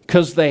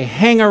 Because they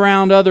hang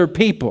around other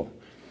people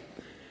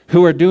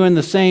who are doing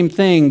the same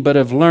thing but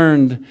have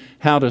learned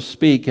how to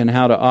speak and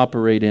how to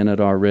operate in it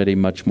already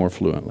much more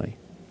fluently.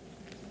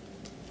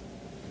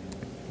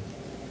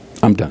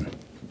 I'm done.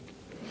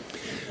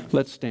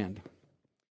 Let's stand.